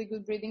really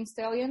good breeding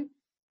stallion.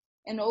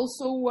 And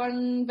also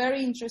one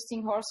very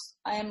interesting horse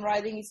I am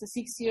riding is a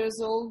 6 years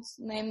old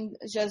named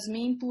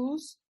Jasmine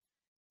Plus.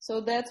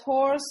 So that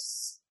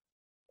horse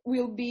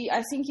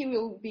I think he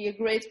will be a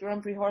great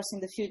Grand Prix horse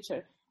in the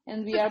future.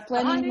 And we are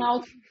planning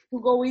now to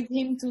go with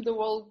him to the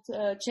World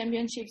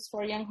Championships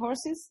for young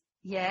horses.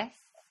 Yes.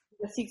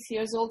 The 6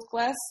 years old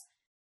class.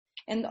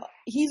 And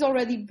he's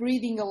already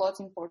breeding a lot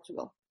in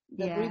Portugal.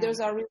 The breeders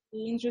are really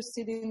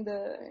interested in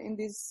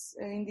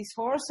this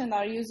horse and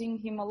are using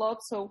him a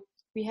lot. So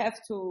we have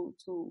to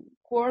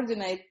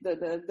coordinate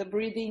the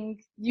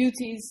breeding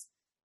duties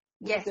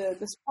with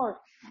the sport.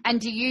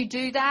 And do you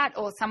do that,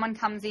 or someone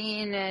comes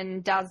in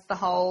and does the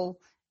whole,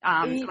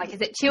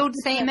 is it chilled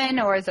semen,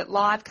 or is it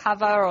live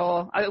cover,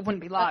 or it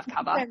wouldn't be live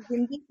cover?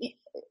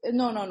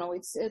 No.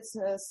 It's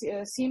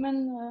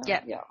semen.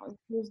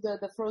 Use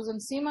the frozen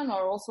semen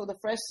or also the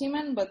fresh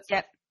semen. But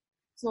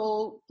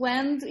so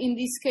planned in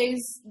this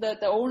case that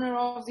the owner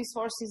of this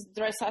horse is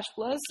Dressage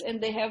Plus,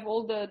 and they have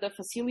all the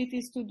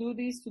facilities to do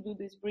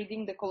this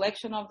breeding, the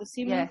collection of the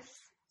semen. Yes.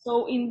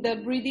 So in the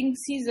breeding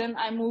season,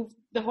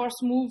 the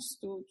horse moves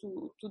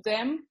to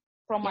them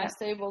from my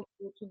stable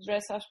to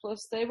Dressage Plus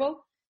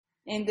stable,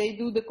 and they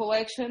do the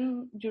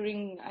collection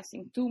during, I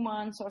think, 2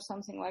 months or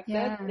something like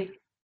that. They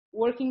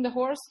working the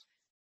horse,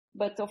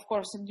 but of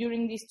course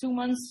during these 2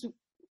 months,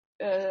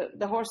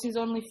 the horse is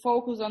only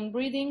focused on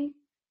breeding,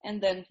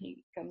 and then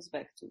he comes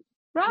back to.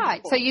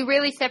 Right. So you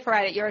really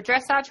separate it. You're a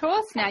dressage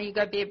horse, now you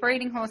go be a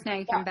breeding horse, now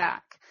you come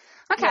back.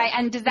 Okay,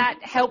 and does that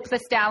help the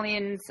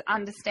stallions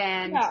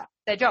understand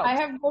their job? I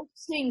have both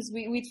things.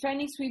 With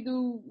Phoenix, we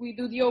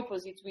do the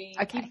opposite. We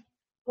keep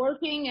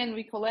working and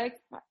we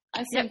collect.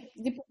 I think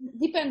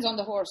depends on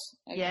the horse,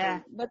 actually. Yeah.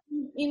 But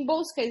in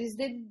both cases,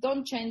 they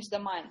don't change the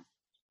mind.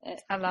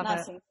 I love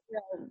nothing.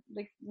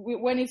 It.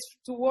 When it's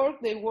to work,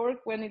 they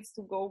work. When it's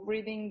to go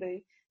breeding,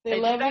 they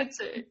love it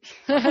too.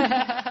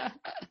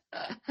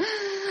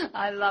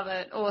 I love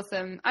it.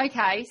 Awesome.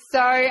 Okay,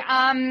 so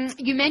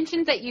you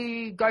mentioned that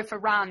you go for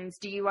runs.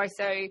 Do you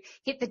also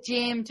hit the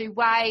gym, do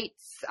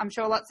weights? I'm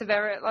sure lots of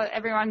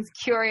everyone's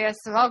curious.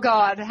 Oh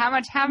God, how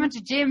much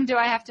gym do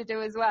I have to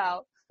do as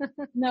well?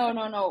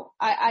 No.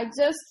 I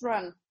just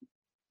run.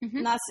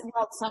 Mm-hmm.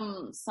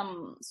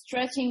 Some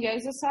stretching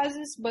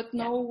exercises, but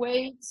no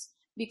weights,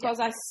 because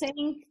I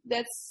think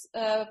that's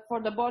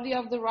for the body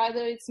of the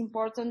rider. It's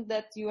important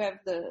that you have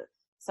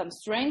some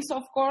strength,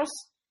 of course,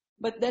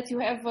 but that you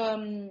have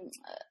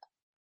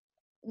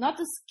not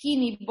a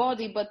skinny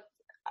body. But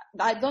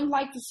I don't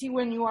like to see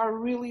when you are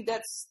really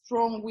that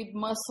strong with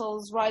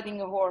muscles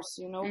riding a horse,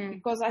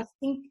 because I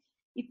think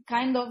it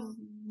kind of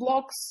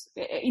blocks.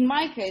 In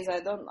my case,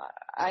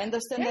 I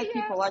understand that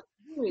people like to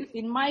do it.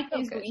 In my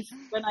case,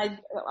 when I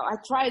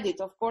tried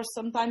it, of course,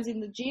 sometimes in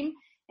the gym,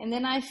 and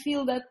then I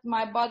feel that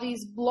my body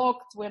is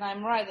blocked when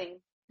I'm riding.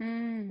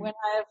 When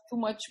I have too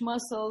much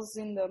muscles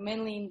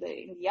mainly in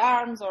the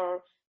arms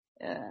or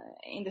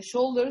in the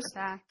shoulders.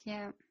 Back,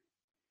 yeah.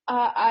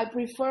 I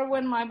prefer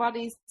when my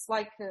body is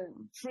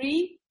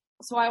free.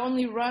 So I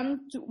only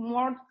run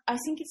I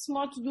think it's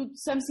more to do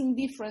something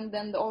different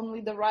than only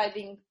the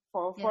riding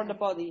for the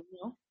body,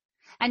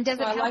 And does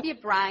it help your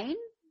brain?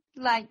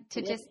 That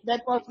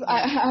was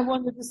I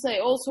wanted to say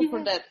also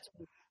for that,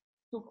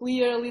 to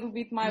clear a little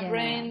bit my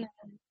brain.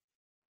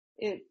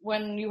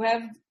 When you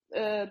have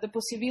the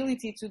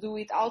possibility to do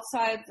it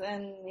outside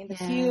and in the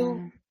field,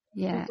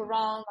 look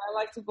around. I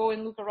like to go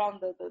and look around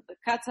the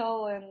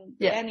cattle and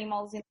the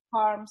animals in the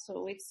farm.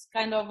 So it's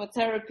kind of a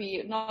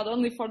therapy, not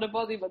only for the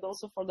body, but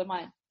also for the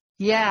mind.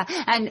 Yeah,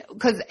 and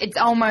because it's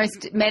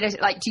almost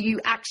do you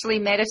actually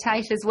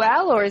meditate as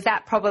well, or is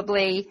that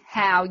probably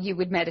how you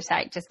would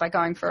meditate, just by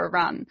going for a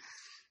run?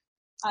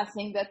 I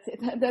think that's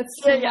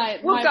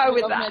we'll go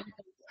with that.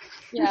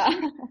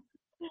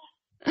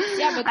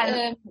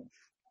 But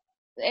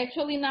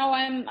actually now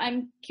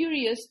I'm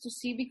curious to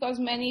see, because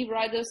many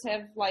riders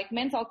have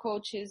mental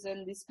coaches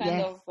and this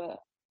kind of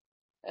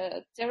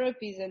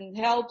therapies and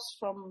helps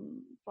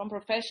from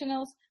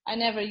professionals. I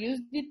never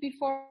used it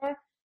before,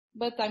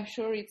 but I'm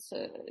sure it's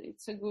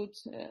a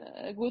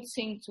good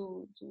thing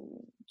to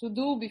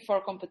do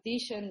before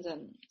competitions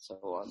and so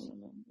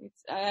on.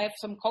 I have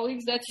some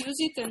colleagues that use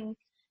it, and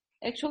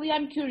actually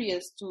I'm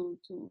curious to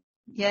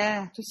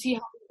see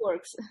how it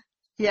works.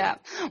 Yeah.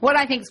 What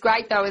I think is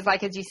great though is,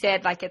 as you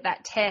said, at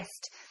that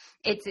test,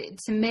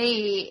 to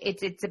me,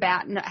 it's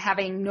about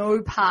having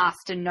no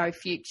past and no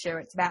future.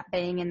 It's about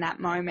being in that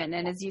moment.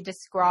 And as you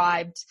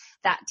described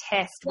that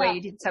test where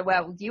you did so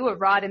well, you were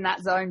right in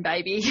that zone,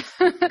 baby.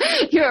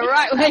 You were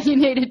right where you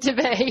needed to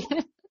be.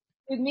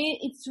 With me,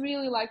 it's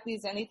really like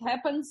this, and it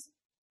happens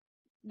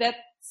that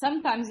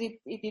sometimes it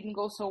didn't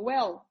go so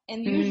well.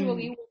 And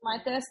usually with my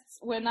tests,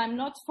 when I'm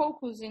not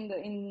focused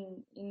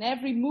in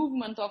every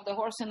movement of the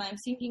horse and I'm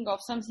thinking of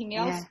something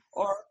else,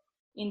 or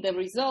in the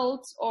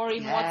results, or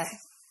in what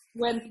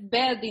went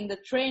bad in the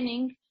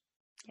training,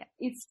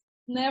 it's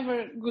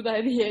never a good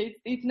idea.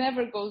 It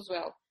never goes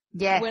well.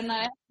 When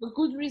I have a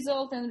good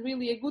result and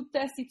really a good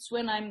test, it's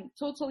when I'm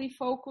totally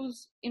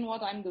focused in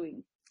what I'm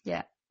doing.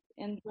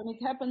 And when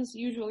it happens,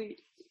 usually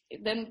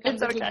then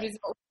comes a good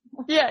result.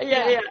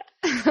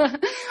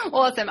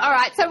 Awesome. All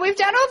right. So we've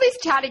done all this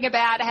chatting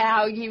about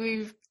how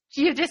you're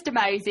just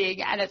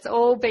amazing, and it's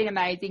all been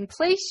amazing.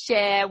 Please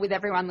share with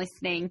everyone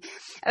listening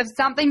of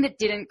something that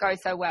didn't go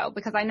so well,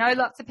 because I know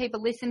lots of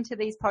people listen to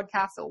these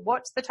podcasts or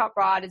watch the top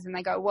riders and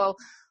they go, well,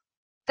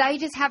 they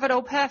just have it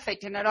all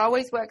perfect and it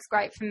always works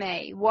great for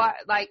me.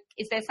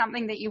 Is there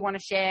something that you want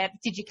to share?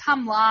 Did you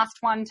come last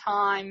one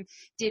time?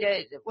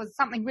 Was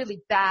something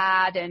really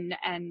bad and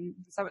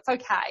so it's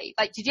okay?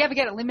 Like, did you ever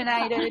get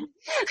eliminated?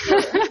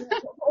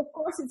 Of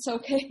course it's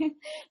okay.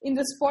 In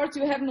the sport,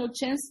 you have no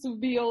chance to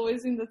be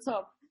always in the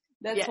top.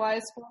 That's why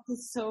sport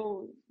is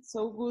so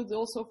good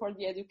also for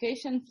the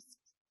education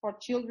for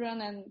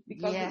children, and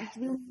because it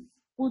really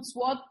puts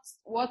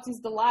what is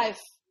the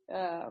life.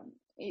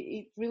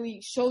 It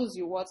really shows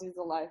you what is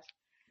the life.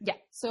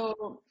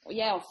 So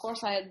of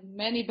course I had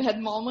many bad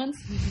moments.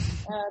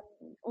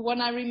 When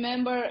I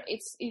remember,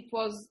 it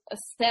was a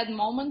sad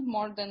moment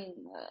more than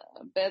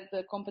a bad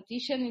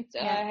competition.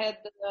 I had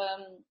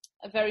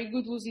a very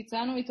good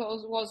Lusitano. It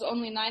was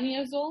only 9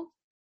 years old,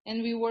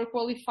 and we were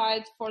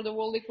qualified for the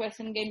World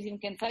Equestrian Games in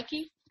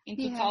Kentucky in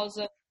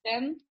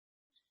 2010.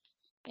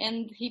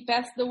 And he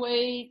passed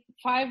away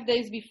 5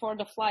 days before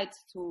the flight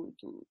to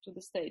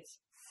the States.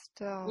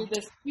 With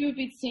a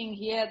stupid thing.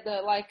 He had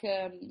a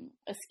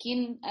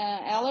skin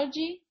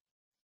allergy,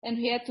 and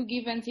he had to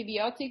give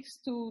antibiotics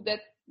to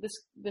that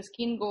the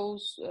skin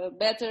goes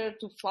better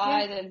to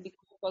fly, and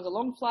because it was a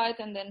long flight,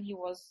 and then he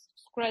was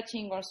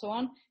scratching or so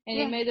on, and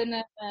he made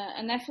an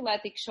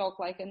anaphylactic shock,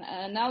 like an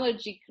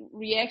allergic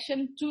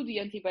reaction to the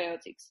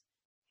antibiotics.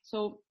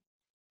 So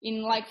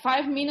in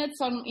 5 minutes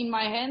in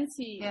my hands,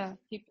 he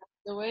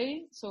passed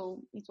away.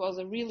 So it was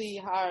a really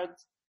hard.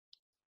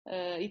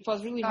 It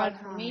was really hard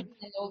for me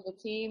and all the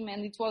team,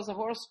 and it was a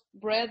horse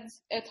bred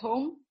at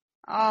home.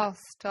 Oh,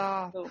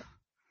 stop.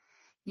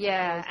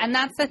 And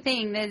that's the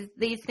thing.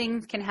 These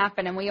things can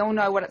happen, and we all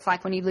know what it's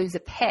like when you lose a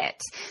pet.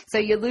 So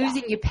you're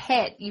losing your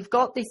pet, you've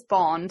got this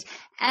bond,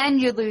 and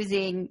you're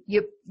losing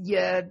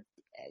your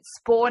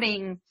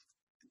sporting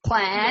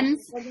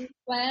plans. And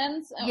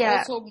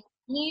also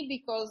me,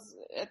 because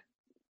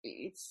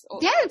it's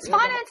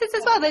finances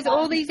as well. There's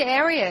all these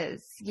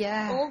areas.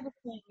 All the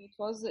thing. It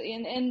was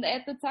and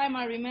at the time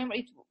I remember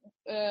it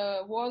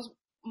was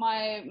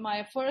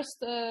my first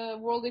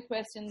World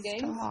Equestrian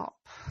Games.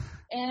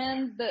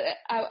 And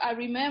I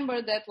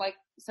remember that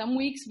some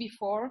weeks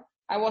before,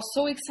 I was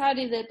so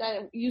excited that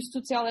I used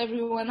to tell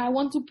everyone, I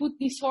want to put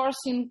this horse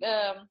in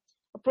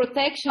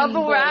protection.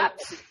 Bubble wrap.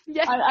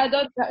 I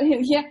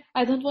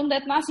don't want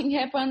that nothing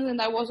happens. And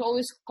I was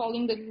always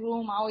calling the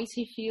groom, how is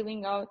he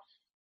feeling?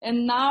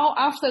 And now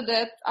after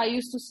that, I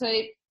used to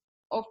say,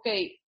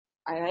 okay,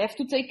 I have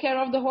to take care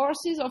of the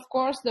horses, of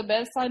course, the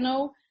best I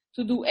know,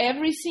 to do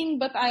everything,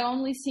 but I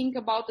only think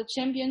about the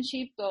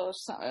championship,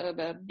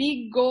 the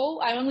big goal.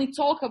 I only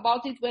talk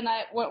about it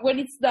when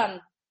it's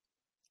done.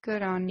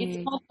 Good on you.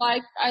 It's not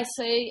like I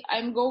say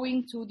I'm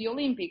going to the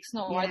Olympics.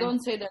 No, I don't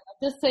say that.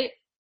 I just say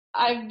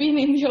I've been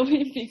in the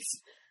Olympics.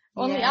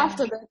 Only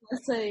after that I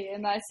say,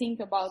 and I think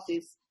about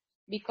this.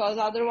 Because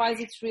otherwise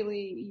it's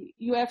really,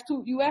 you have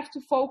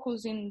to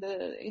focus in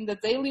the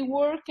daily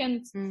work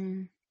and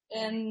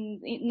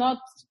not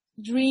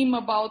dream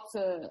about,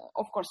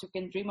 of course you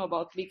can dream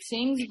about big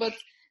things, but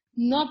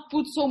not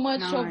put so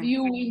much of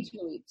you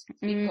into it,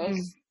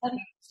 because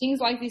things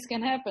like this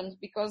can happen,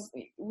 because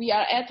we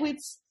are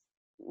athletes.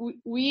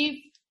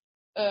 We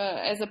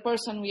as a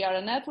person, we are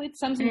an athlete.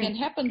 Something can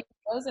happen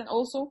to us, and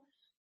also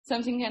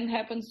something can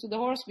happen to the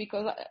horse,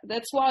 because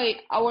that's why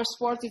our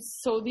sport is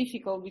so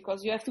difficult,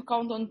 because you have to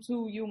count on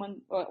two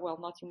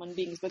not human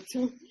beings, but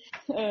two.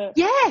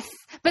 Yes,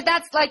 but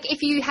that's like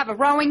if you have a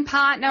rowing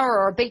partner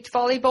or a beach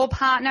volleyball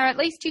partner, at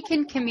least you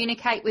can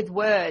communicate with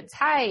words.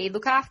 Hey,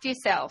 look after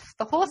yourself.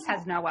 The horse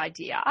has no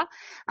idea.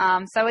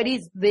 So it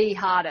is the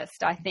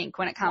hardest, I think,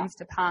 when it comes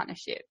to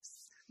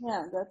partnerships.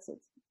 Yeah, that's it.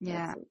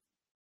 Yeah.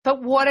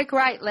 But what a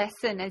great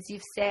lesson, as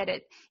you've said.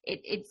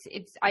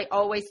 It's. I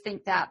always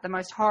think that the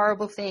most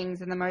horrible things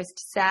and the most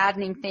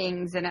saddening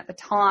things, and at the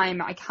time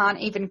I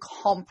can't even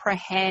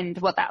comprehend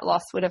what that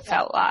loss would have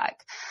felt like.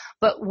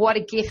 But what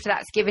a gift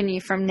that's given you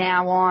from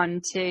now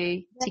on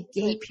to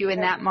keep you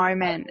in that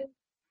moment.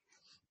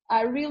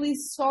 I really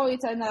saw it,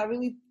 and I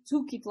really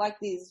took it like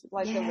this,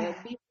 a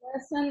big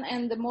lesson,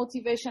 and the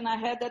motivation I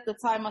had at the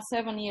time, a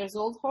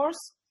 7-year-old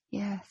horse.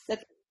 Yes.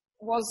 That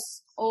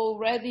was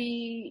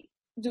already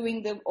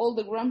doing all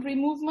the Grand Prix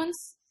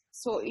movements,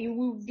 so he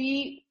would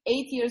be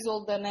 8 years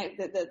old. Then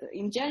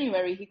in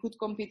January he could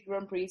compete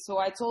Grand Prix. So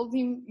I told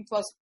him, it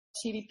was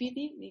CDPT.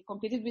 He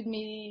competed with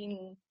me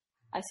in,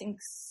 I think,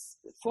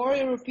 4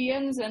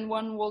 Europeans and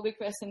 1 World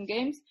Equestrian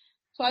Games.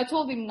 So I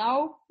told him,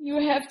 now you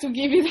have to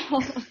give it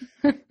all.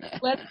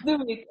 Let's do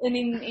it. And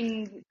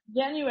in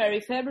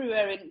January,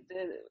 February,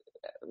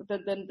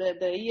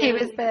 the year he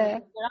was there.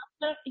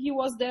 After, he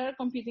was there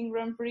competing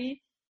Grand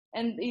Prix.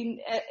 And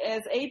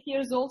as 8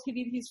 years old, he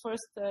did his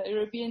first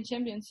European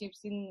Championships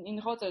in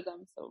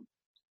Rotterdam. So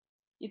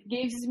it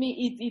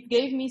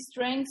gave me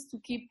strength to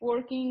keep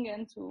working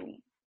and to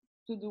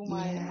do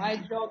my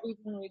job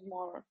even with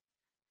more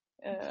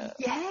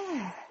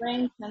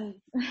strength and.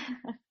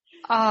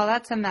 Oh,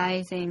 that's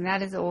amazing.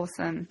 That is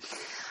awesome.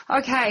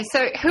 Okay,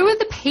 so who are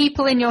the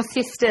people in your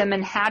system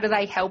and how do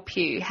they help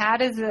you? How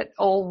does it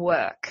all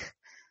work?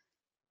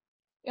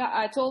 Yeah,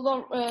 I told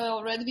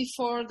already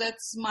before that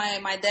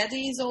my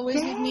daddy is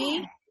always with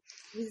me.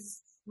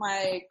 He's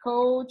my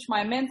coach,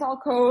 my mental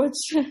coach,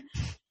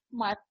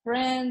 my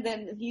friend,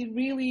 and he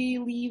really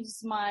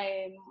leaves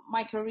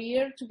my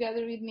career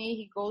together with me.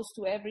 He goes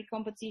to every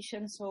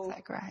competition, so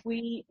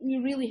we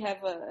really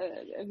have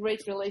a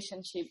great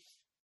relationship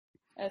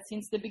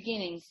since the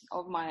beginning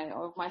of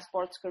my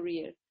sports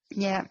career.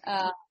 Yeah.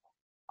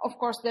 Of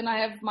course, then I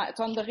have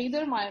Ton de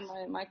Ridder,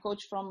 my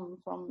coach from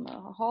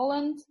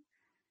Holland.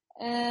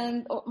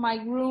 And my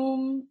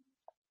groom,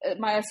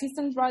 my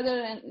assistant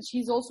rider, and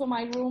she's also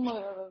my groom,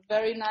 a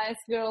very nice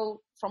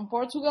girl from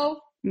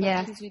Portugal.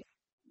 Yeah. She's with me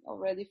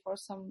already for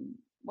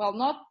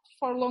not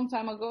for a long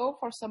time ago,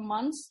 for some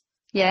months.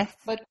 Yes.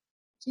 But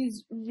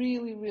she's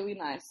really, really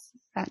nice.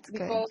 That's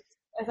because,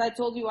 as I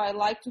told you, I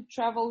like to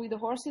travel with the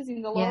horses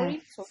in the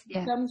lorry. So she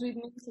comes with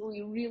me, so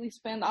we really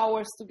spend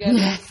hours together.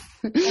 Yes.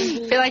 I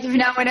feel like you've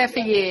known her for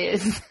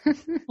years.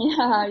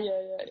 Yeah.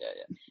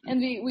 And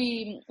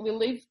we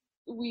live.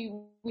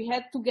 We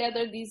had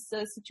together this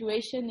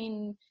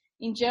situation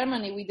in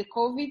Germany with the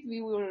COVID.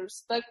 We were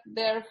stuck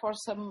there for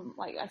some,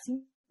 I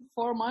think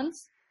 4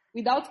 months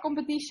without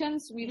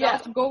competitions,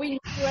 without going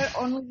anywhere,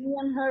 only me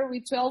and her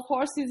with 12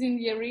 horses in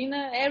the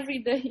arena every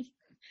day.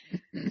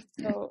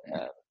 So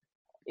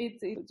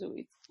it do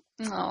it.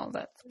 Oh,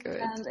 that's good.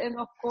 And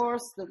of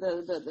course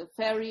the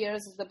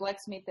farriers, the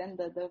blacksmith and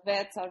the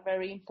vets are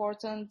very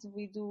important.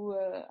 We do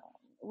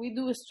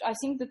I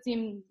think the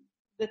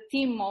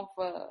team of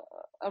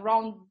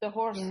around the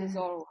horses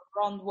or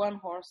around one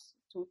horse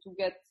to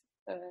get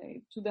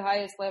to the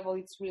highest level,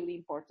 it's really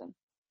important.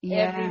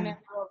 Every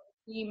member of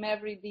the team,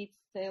 every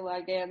detail,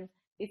 again,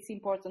 it's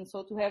important.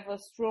 So to have a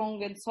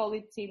strong and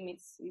solid team,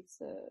 it's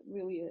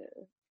really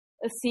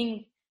a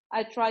thing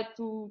I try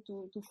to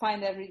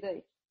find every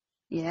day.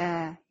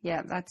 Yeah,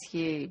 that's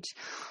huge.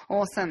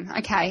 Awesome.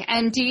 Okay,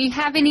 and do you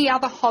have any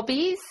other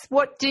hobbies?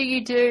 What do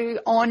you do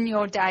on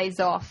your days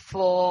off,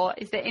 or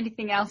is there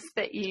anything else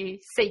that you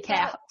seek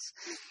out?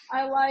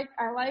 I like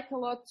a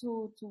lot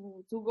to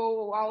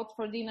go out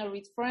for dinner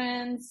with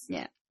friends.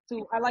 Yeah.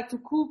 I like to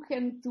cook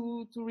and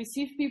to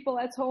receive people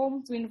at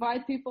home, to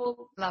invite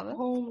people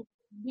home,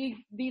 big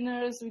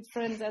dinners with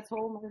friends at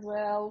home as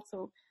well.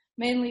 So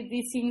mainly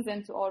these things,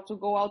 or to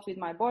go out with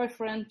my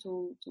boyfriend,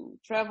 to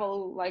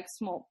travel, like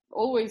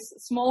always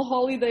small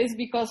holidays,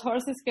 because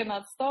horses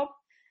cannot stop.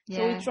 Yeah.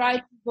 So we try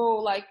to go,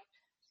 like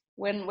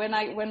when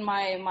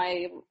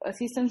my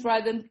assistant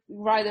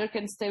rider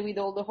can stay with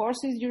all the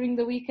horses during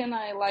the weekend,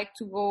 I like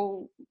to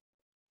go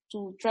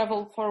to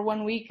travel for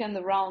 1 weekend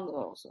around,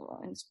 also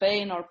in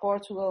Spain or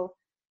Portugal,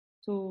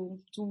 to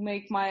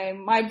make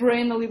my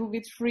brain a little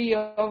bit free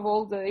of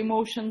all the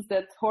emotions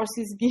that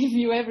horses give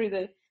you every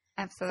day.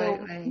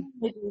 Absolutely.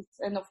 So,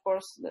 and of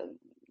course, the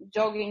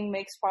jogging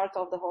makes part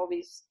of the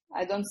hobbies.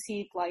 I don't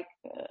see it like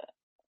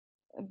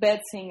a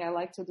bad thing. I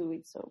like to do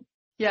it. So.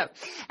 Yeah.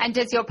 And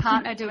does your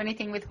partner do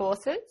anything with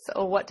horses,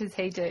 or what does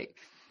he do?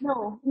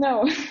 No,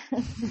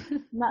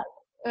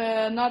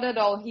 not at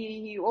all.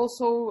 He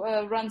also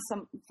runs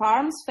some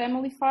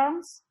family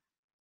farms,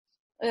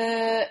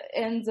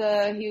 and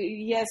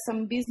he has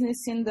some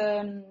business in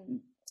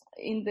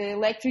the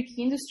electric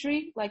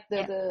industry, like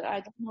the I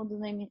don't know the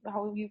name,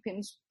 how you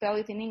can spell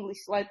it in English,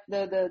 like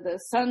the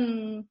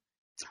sun.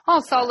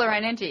 Oh, solar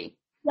energy.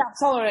 Yeah,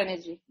 solar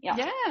energy. Yeah.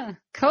 Yeah,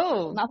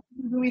 cool.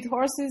 Nothing to do with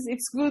horses.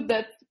 It's good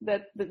that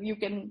you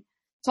can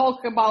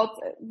talk about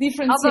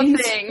different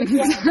things.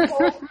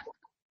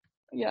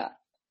 Yeah.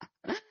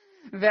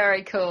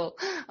 Very cool.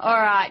 All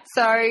right.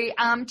 So,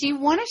 do you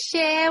want to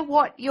share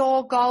what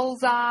your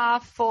goals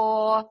are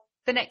for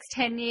the next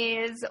 10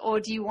 years,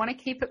 or do you want to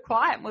keep it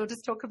quiet? We'll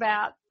just talk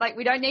about,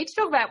 we don't need to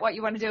talk about what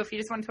you want to do if you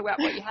just want to talk about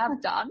what you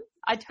have done.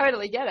 I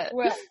totally get it.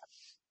 Well,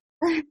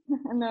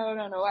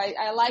 no.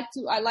 I like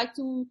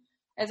to,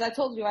 as I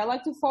told you, I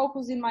like to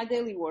focus in my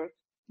daily work.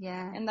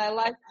 Yeah. And I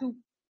like to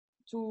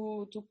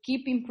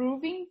keep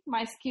improving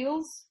my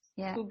skills.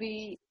 Yeah. To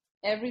be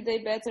every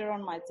day better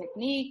on my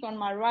technique, on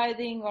my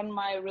riding, on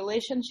my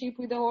relationship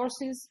with the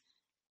horses.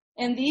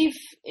 And if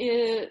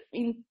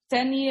in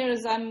 10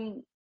 years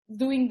I'm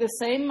doing the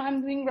same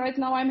I'm doing right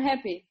now, I'm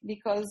happy,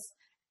 because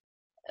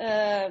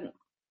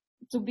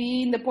to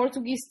be in the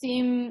Portuguese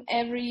team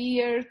every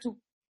year,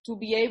 to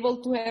be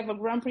able to have a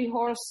Grand Prix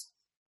horse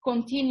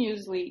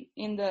continuously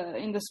in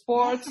the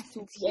sport,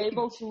 to be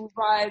able to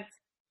ride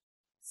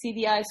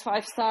CDI's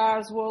 5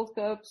 stars, World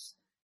Cups.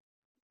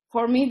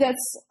 For me,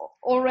 that's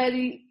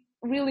already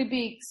really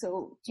big.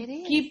 So to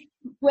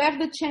have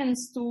the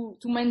chance to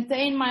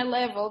maintain my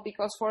level,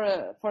 because for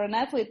an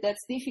athlete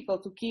that's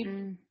difficult to keep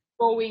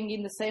going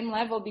in the same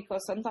level,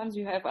 because sometimes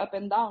you have up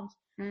and downs.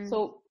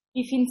 So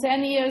if in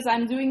 10 years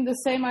I'm doing the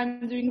same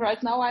I'm doing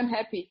right now, I'm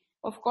happy.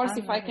 Of course,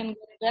 if I can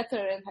get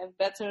better and have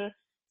better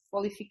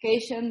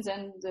qualifications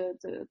and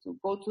to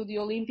go to the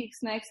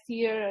Olympics next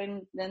year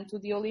and then to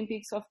the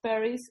Olympics of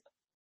Paris,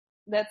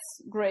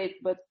 that's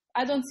great. But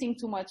I don't think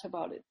too much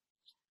about it.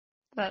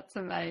 That's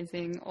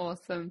amazing.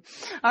 Awesome.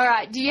 All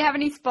right. Do you have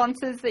any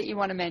sponsors that you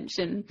want to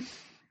mention?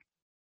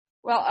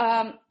 Well,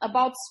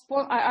 about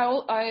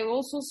I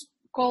also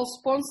call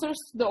sponsors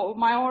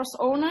my horse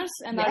owners,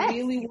 and I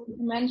really want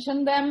to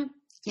mention them.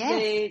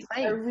 Yes,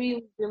 they are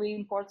really, really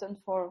important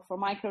for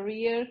my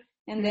career,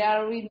 and they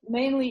are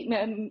mainly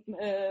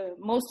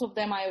most of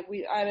them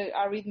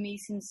are with me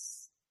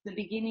since the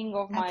beginning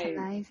of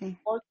my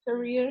sport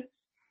career.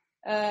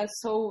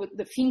 So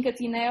the Finca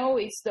Tineo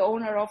is the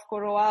owner of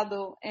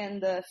Coroado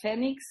and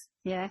Phoenix.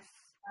 Yes.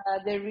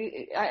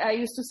 I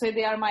used to say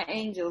they are my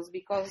angels,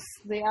 because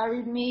they are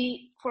with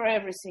me for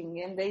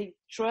everything, and they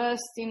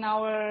trust in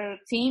our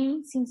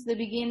team since the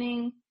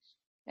beginning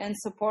and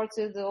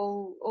supported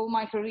all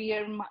my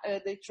career.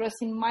 They trust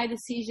in my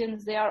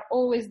decisions. They are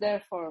always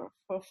there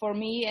for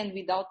me, and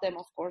without them,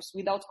 of course,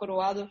 without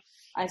Coroado,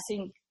 I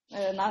think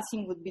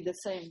nothing would be the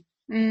same.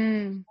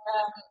 And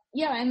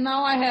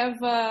now I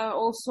have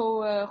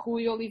also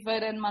Rui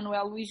Oliveira and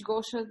Manuel Luis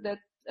Goxa that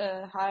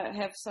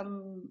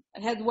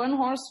had one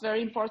horse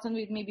very important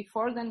with me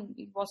before, then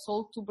it was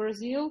sold to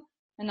Brazil,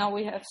 and now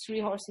we have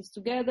 3 horses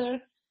together.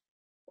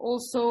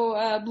 Also,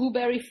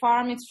 Blueberry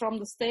Farm is from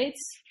the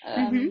States.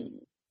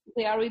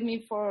 They are with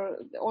me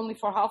only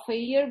for half a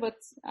year, but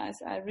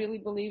I really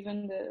believe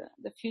in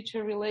the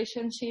future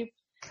relationship.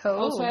 Cool. I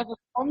also have a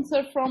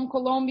sponsor from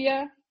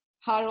Colombia,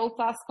 Harold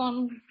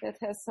Tascon, that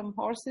has some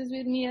horses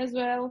with me as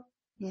well.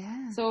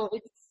 Yeah. So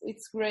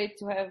it's great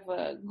to have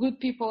good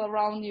people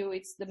around you.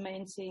 It's the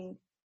main thing.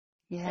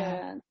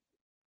 Yeah.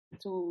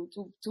 To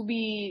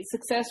be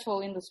successful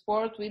in the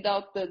sport.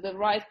 Without the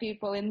right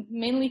people, and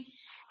mainly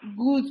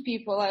good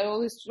people, I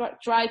always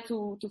try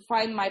to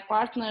find my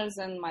partners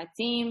and my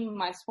team,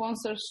 my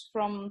sponsors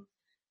from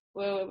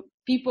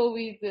people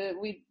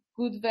with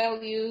good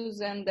values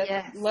and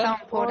that love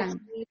horses,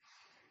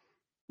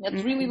 that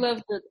really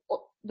love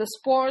the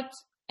sport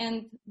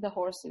and the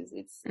horses.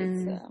 It's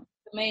the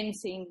main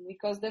thing,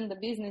 because then the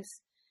business,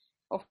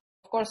 of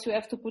course, you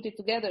have to put it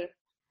together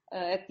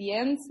at the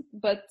end.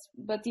 But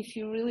if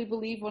you really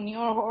believe on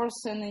your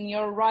horse and in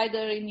your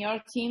rider, in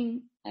your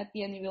team, at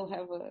the end you will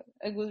have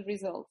a good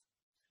result.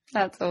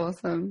 That's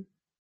awesome.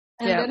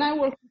 And then I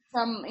work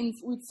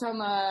with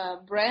some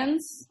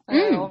brands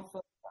of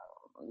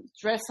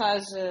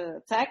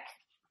dressage tech.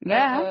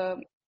 Yeah.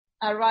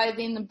 I ride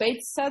in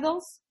Bates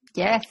saddles.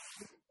 Yes.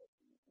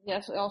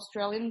 Yes,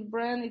 Australian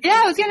brand.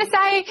 I was going to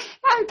say,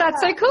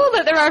 that's so cool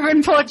that they're over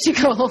in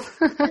Portugal.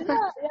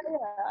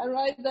 I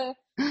ride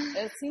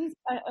since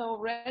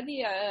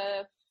already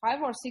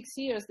 5 or 6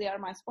 years. They are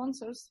my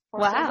sponsors for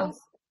saddles.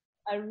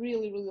 I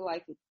really, really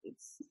like it.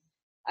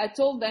 I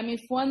told them,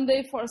 if one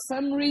day for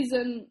some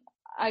reason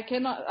I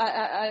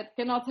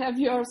cannot have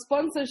your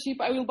sponsorship,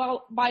 I will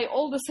buy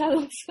all the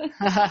saddles.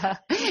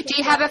 Do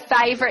you have a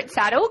favorite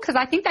saddle? Because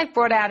I think they've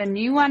brought out a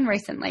new one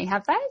recently,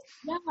 have they?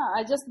 Yeah,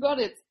 I just got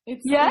it.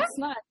 It's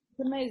nice. It's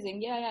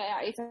amazing. Yeah.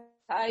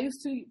 I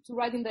used to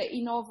ride in the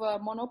Innova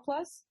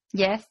Monoplus.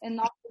 Yes. And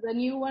now the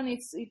new one,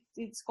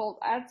 it's called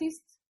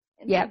Artist.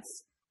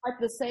 It's quite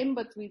the same,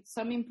 but with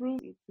some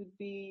improvement.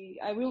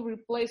 I will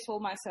replace all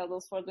my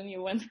saddles for the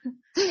new one.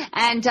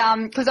 And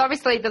because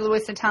obviously the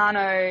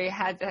Lusitano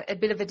has a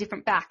bit of a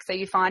different back, so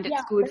you find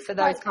it's good for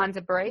those kinds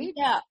of breeds?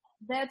 Yeah,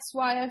 that's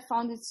why I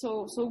found it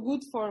so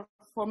good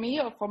for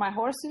me or for my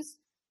horses,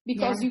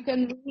 because you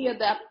can really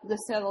adapt the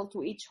saddle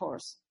to each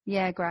horse.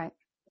 Yeah, great.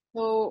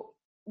 So,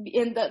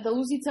 and the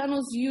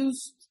Lusitanos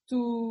used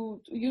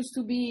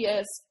to be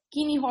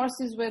skinny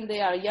horses when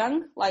they are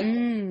young, like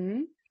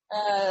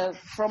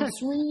from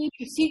 3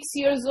 to 6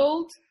 years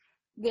old.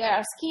 They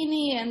are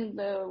skinny and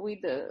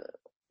with a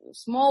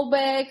small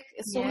back,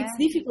 so it's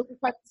difficult to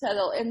find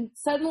saddle. And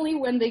suddenly,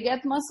 when they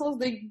get muscles,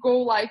 they go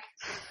like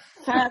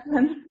fat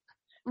and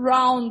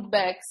round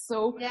backs.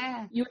 So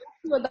you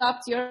have to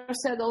adapt your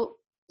saddle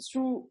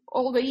through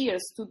all the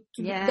years to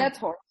that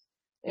horse.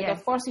 And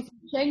of course, if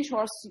you change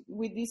horse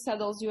with these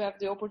saddles, you have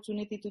the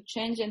opportunity to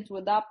change and to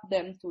adapt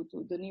them to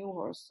the new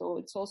horse. So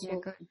it's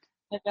also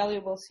a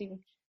valuable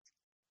thing.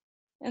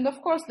 And of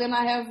course, then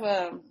I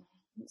have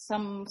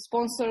some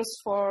sponsors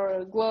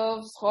for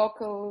gloves,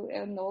 Rocco,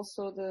 and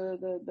also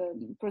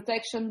the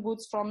protection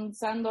boots from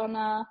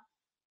Sandona.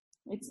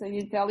 It's an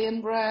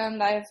Italian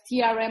brand. I have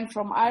TRM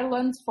from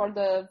Ireland for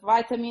the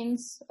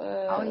vitamins,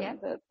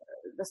 the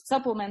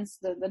supplements,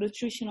 the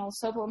nutritional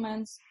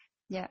supplements.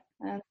 Yeah.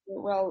 And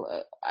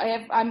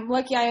I'm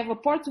lucky I have a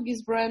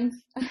Portuguese brand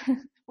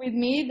with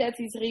me that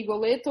is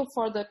Rigoletto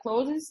for the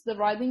clothes, the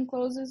riding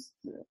clothes.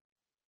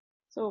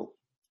 So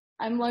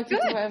I'm lucky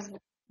to have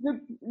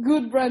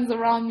good brands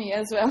around me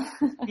as well.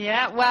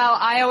 Yeah, well,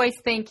 I always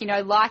think,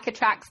 like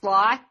attracts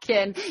like,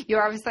 and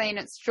you're obviously an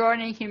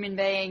extraordinary human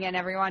being and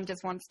everyone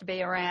just wants to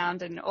be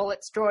around and all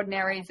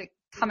extraordinaries are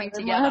coming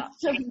together.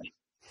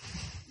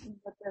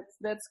 But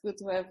that's good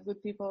to have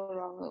good people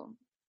around.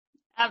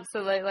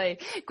 Absolutely.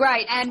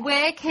 Great. And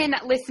where can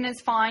listeners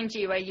find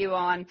you? Are you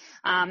on,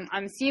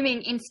 I'm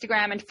assuming,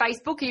 Instagram and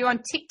Facebook? Are you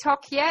on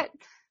TikTok yet?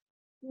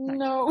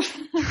 No.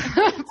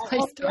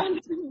 Please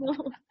don't.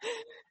 No.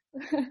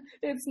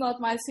 It's not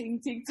my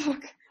thing,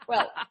 TikTok.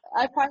 Well,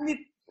 I find it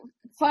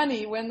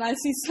funny when I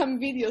see some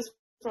videos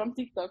from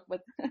TikTok,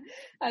 but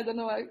I don't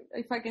know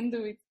if I can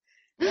do it.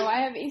 No, I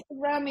have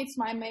Instagram. It's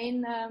my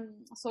main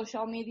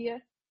social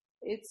media.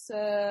 It's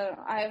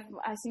I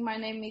think my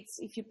name. It's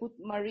if you put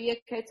Maria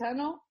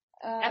Caetano,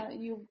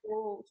 you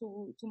go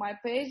to my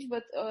page.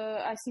 But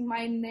I think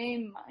my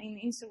name in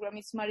Instagram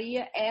is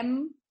Maria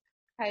M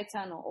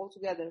Caetano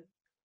altogether.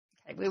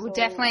 Okay, we will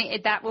definitely,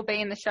 that will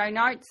be in the show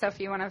notes. So if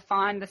you want to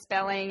find the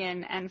spelling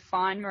and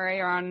find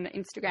Maria on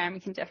Instagram,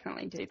 you can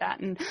definitely do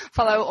that and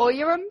follow all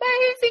your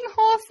amazing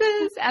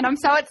horses. And I'm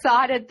so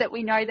excited that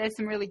we know there's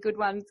some really good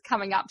ones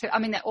coming up too. I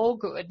mean, they're all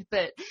good,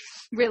 but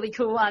really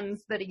cool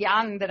ones that are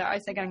young that are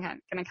also going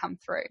to come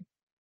through.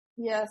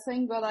 Yeah,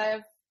 thank God I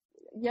have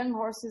young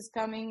horses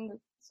coming.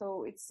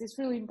 So it's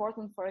really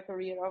important for a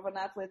career of an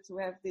athlete to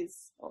have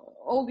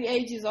all the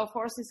ages of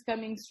horses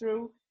coming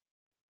through.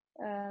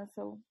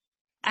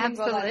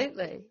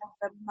 Absolutely.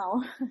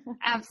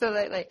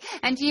 Absolutely.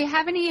 And do you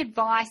have any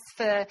advice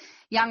for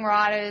young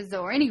riders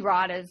or any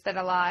riders that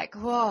are like,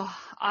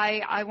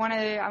 I want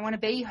to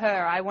be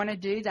her. I want to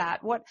do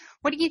that. What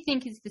do you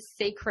think is the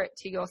secret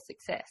to your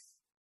success?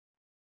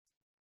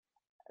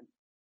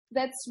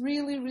 That's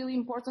really, really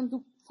important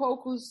to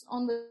focus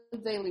on the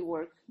daily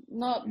work.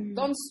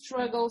 Don't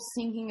struggle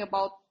thinking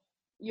about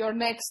your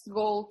next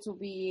goal to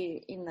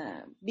be in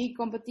a big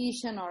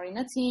competition or in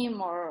a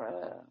team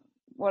or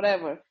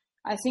whatever.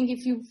 I think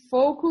if you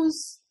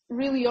focus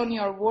really on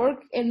your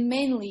work and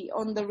mainly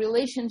on the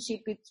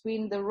relationship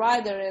between the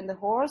rider and the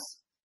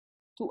horse,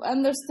 to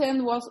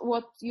understand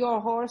what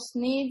your horse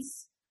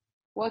needs,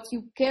 what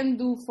you can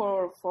do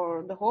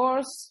for the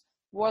horse,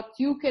 what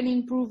you can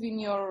improve in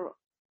your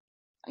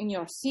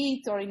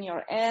seat or in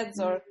your heads,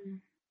 or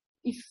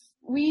if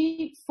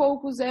we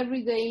focus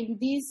every day in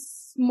these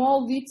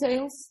small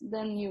details,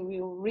 then you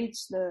will reach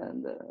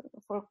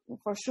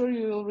for sure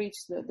you will reach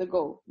the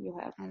goal you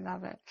have. I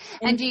love it.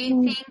 And do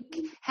you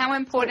think, how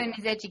important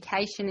is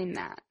education in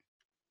that?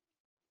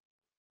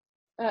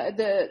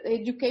 The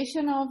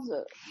education of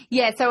the...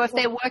 Yeah, so if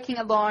they're working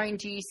alone,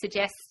 do you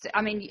suggest,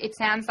 I mean, it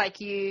sounds like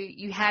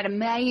you had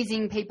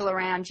amazing people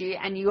around you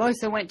and you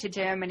also went to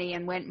Germany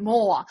and went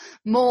more,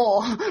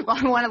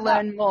 I want to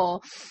learn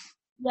more.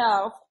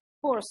 Yeah, of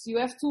course. You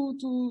have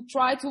to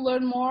try to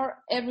learn more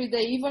every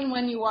day, even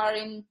when you are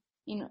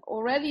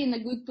already in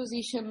a good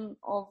position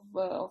of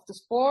the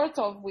sport,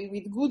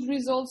 with good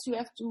results. You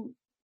have to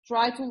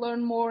try to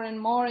learn more and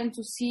more and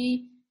to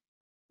see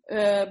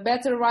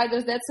better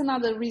riders. That's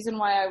another reason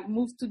why I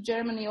moved to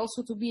Germany,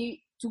 also to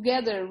be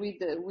together with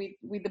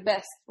the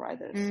best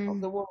riders of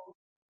the world.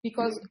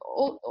 Because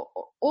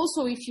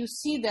also if you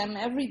see them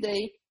every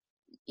day,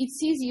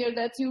 it's easier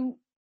that you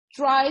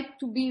try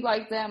to be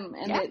like them,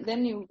 and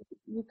then you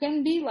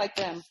can be like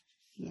them.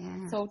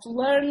 Yeah. So to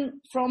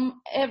learn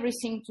from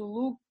everything, to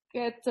look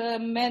at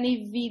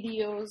many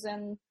videos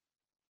and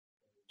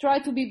try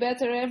to be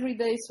better every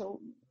day. So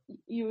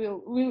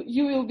you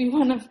will be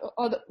one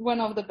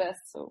of the best.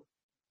 So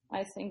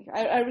I think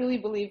I really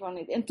believe on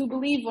it, and to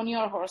believe on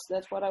your horse.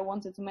 That's what I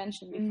wanted to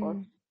mention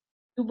before.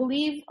 To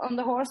believe on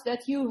the horse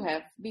that you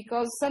have,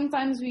 because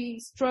sometimes we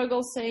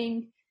struggle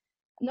saying,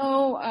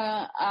 no,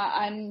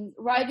 I'm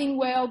riding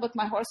well, but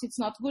my horse is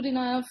not good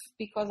enough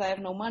because I have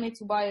no money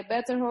to buy a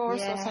better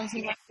horse or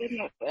something like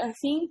that. I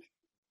think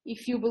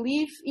if you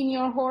believe in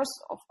your horse,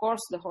 of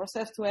course, the horse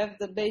has to have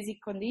the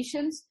basic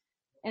conditions,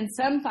 and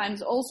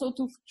sometimes also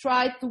to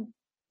try to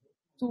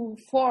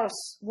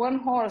force one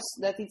horse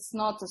that it's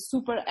not a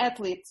super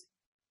athlete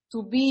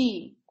to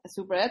be a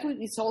super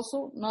athlete is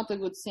also not a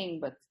good thing.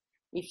 But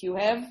if you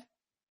have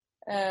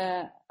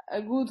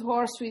a good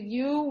horse with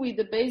you, with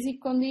the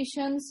basic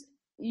conditions,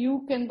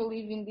 you can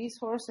believe in this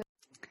horse.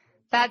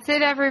 That's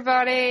it,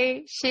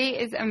 everybody. She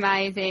is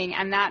amazing.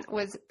 And that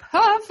was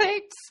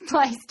perfect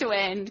place to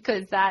end,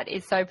 because that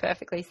is so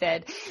perfectly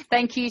said.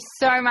 Thank you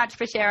so much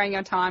for sharing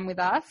your time with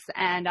us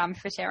and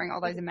for sharing all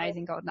those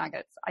amazing gold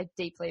nuggets. I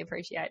deeply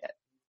appreciate it.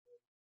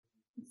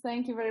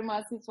 Thank you very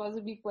much. It was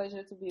a big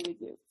pleasure to be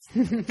with you.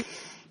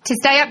 To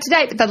stay up to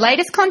date with the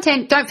latest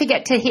content, don't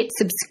forget to hit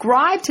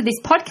subscribe to this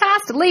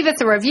podcast, leave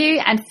us a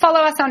review, and follow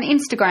us on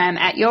Instagram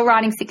at Your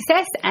Riding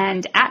Success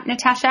and at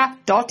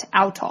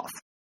natasha.althoff.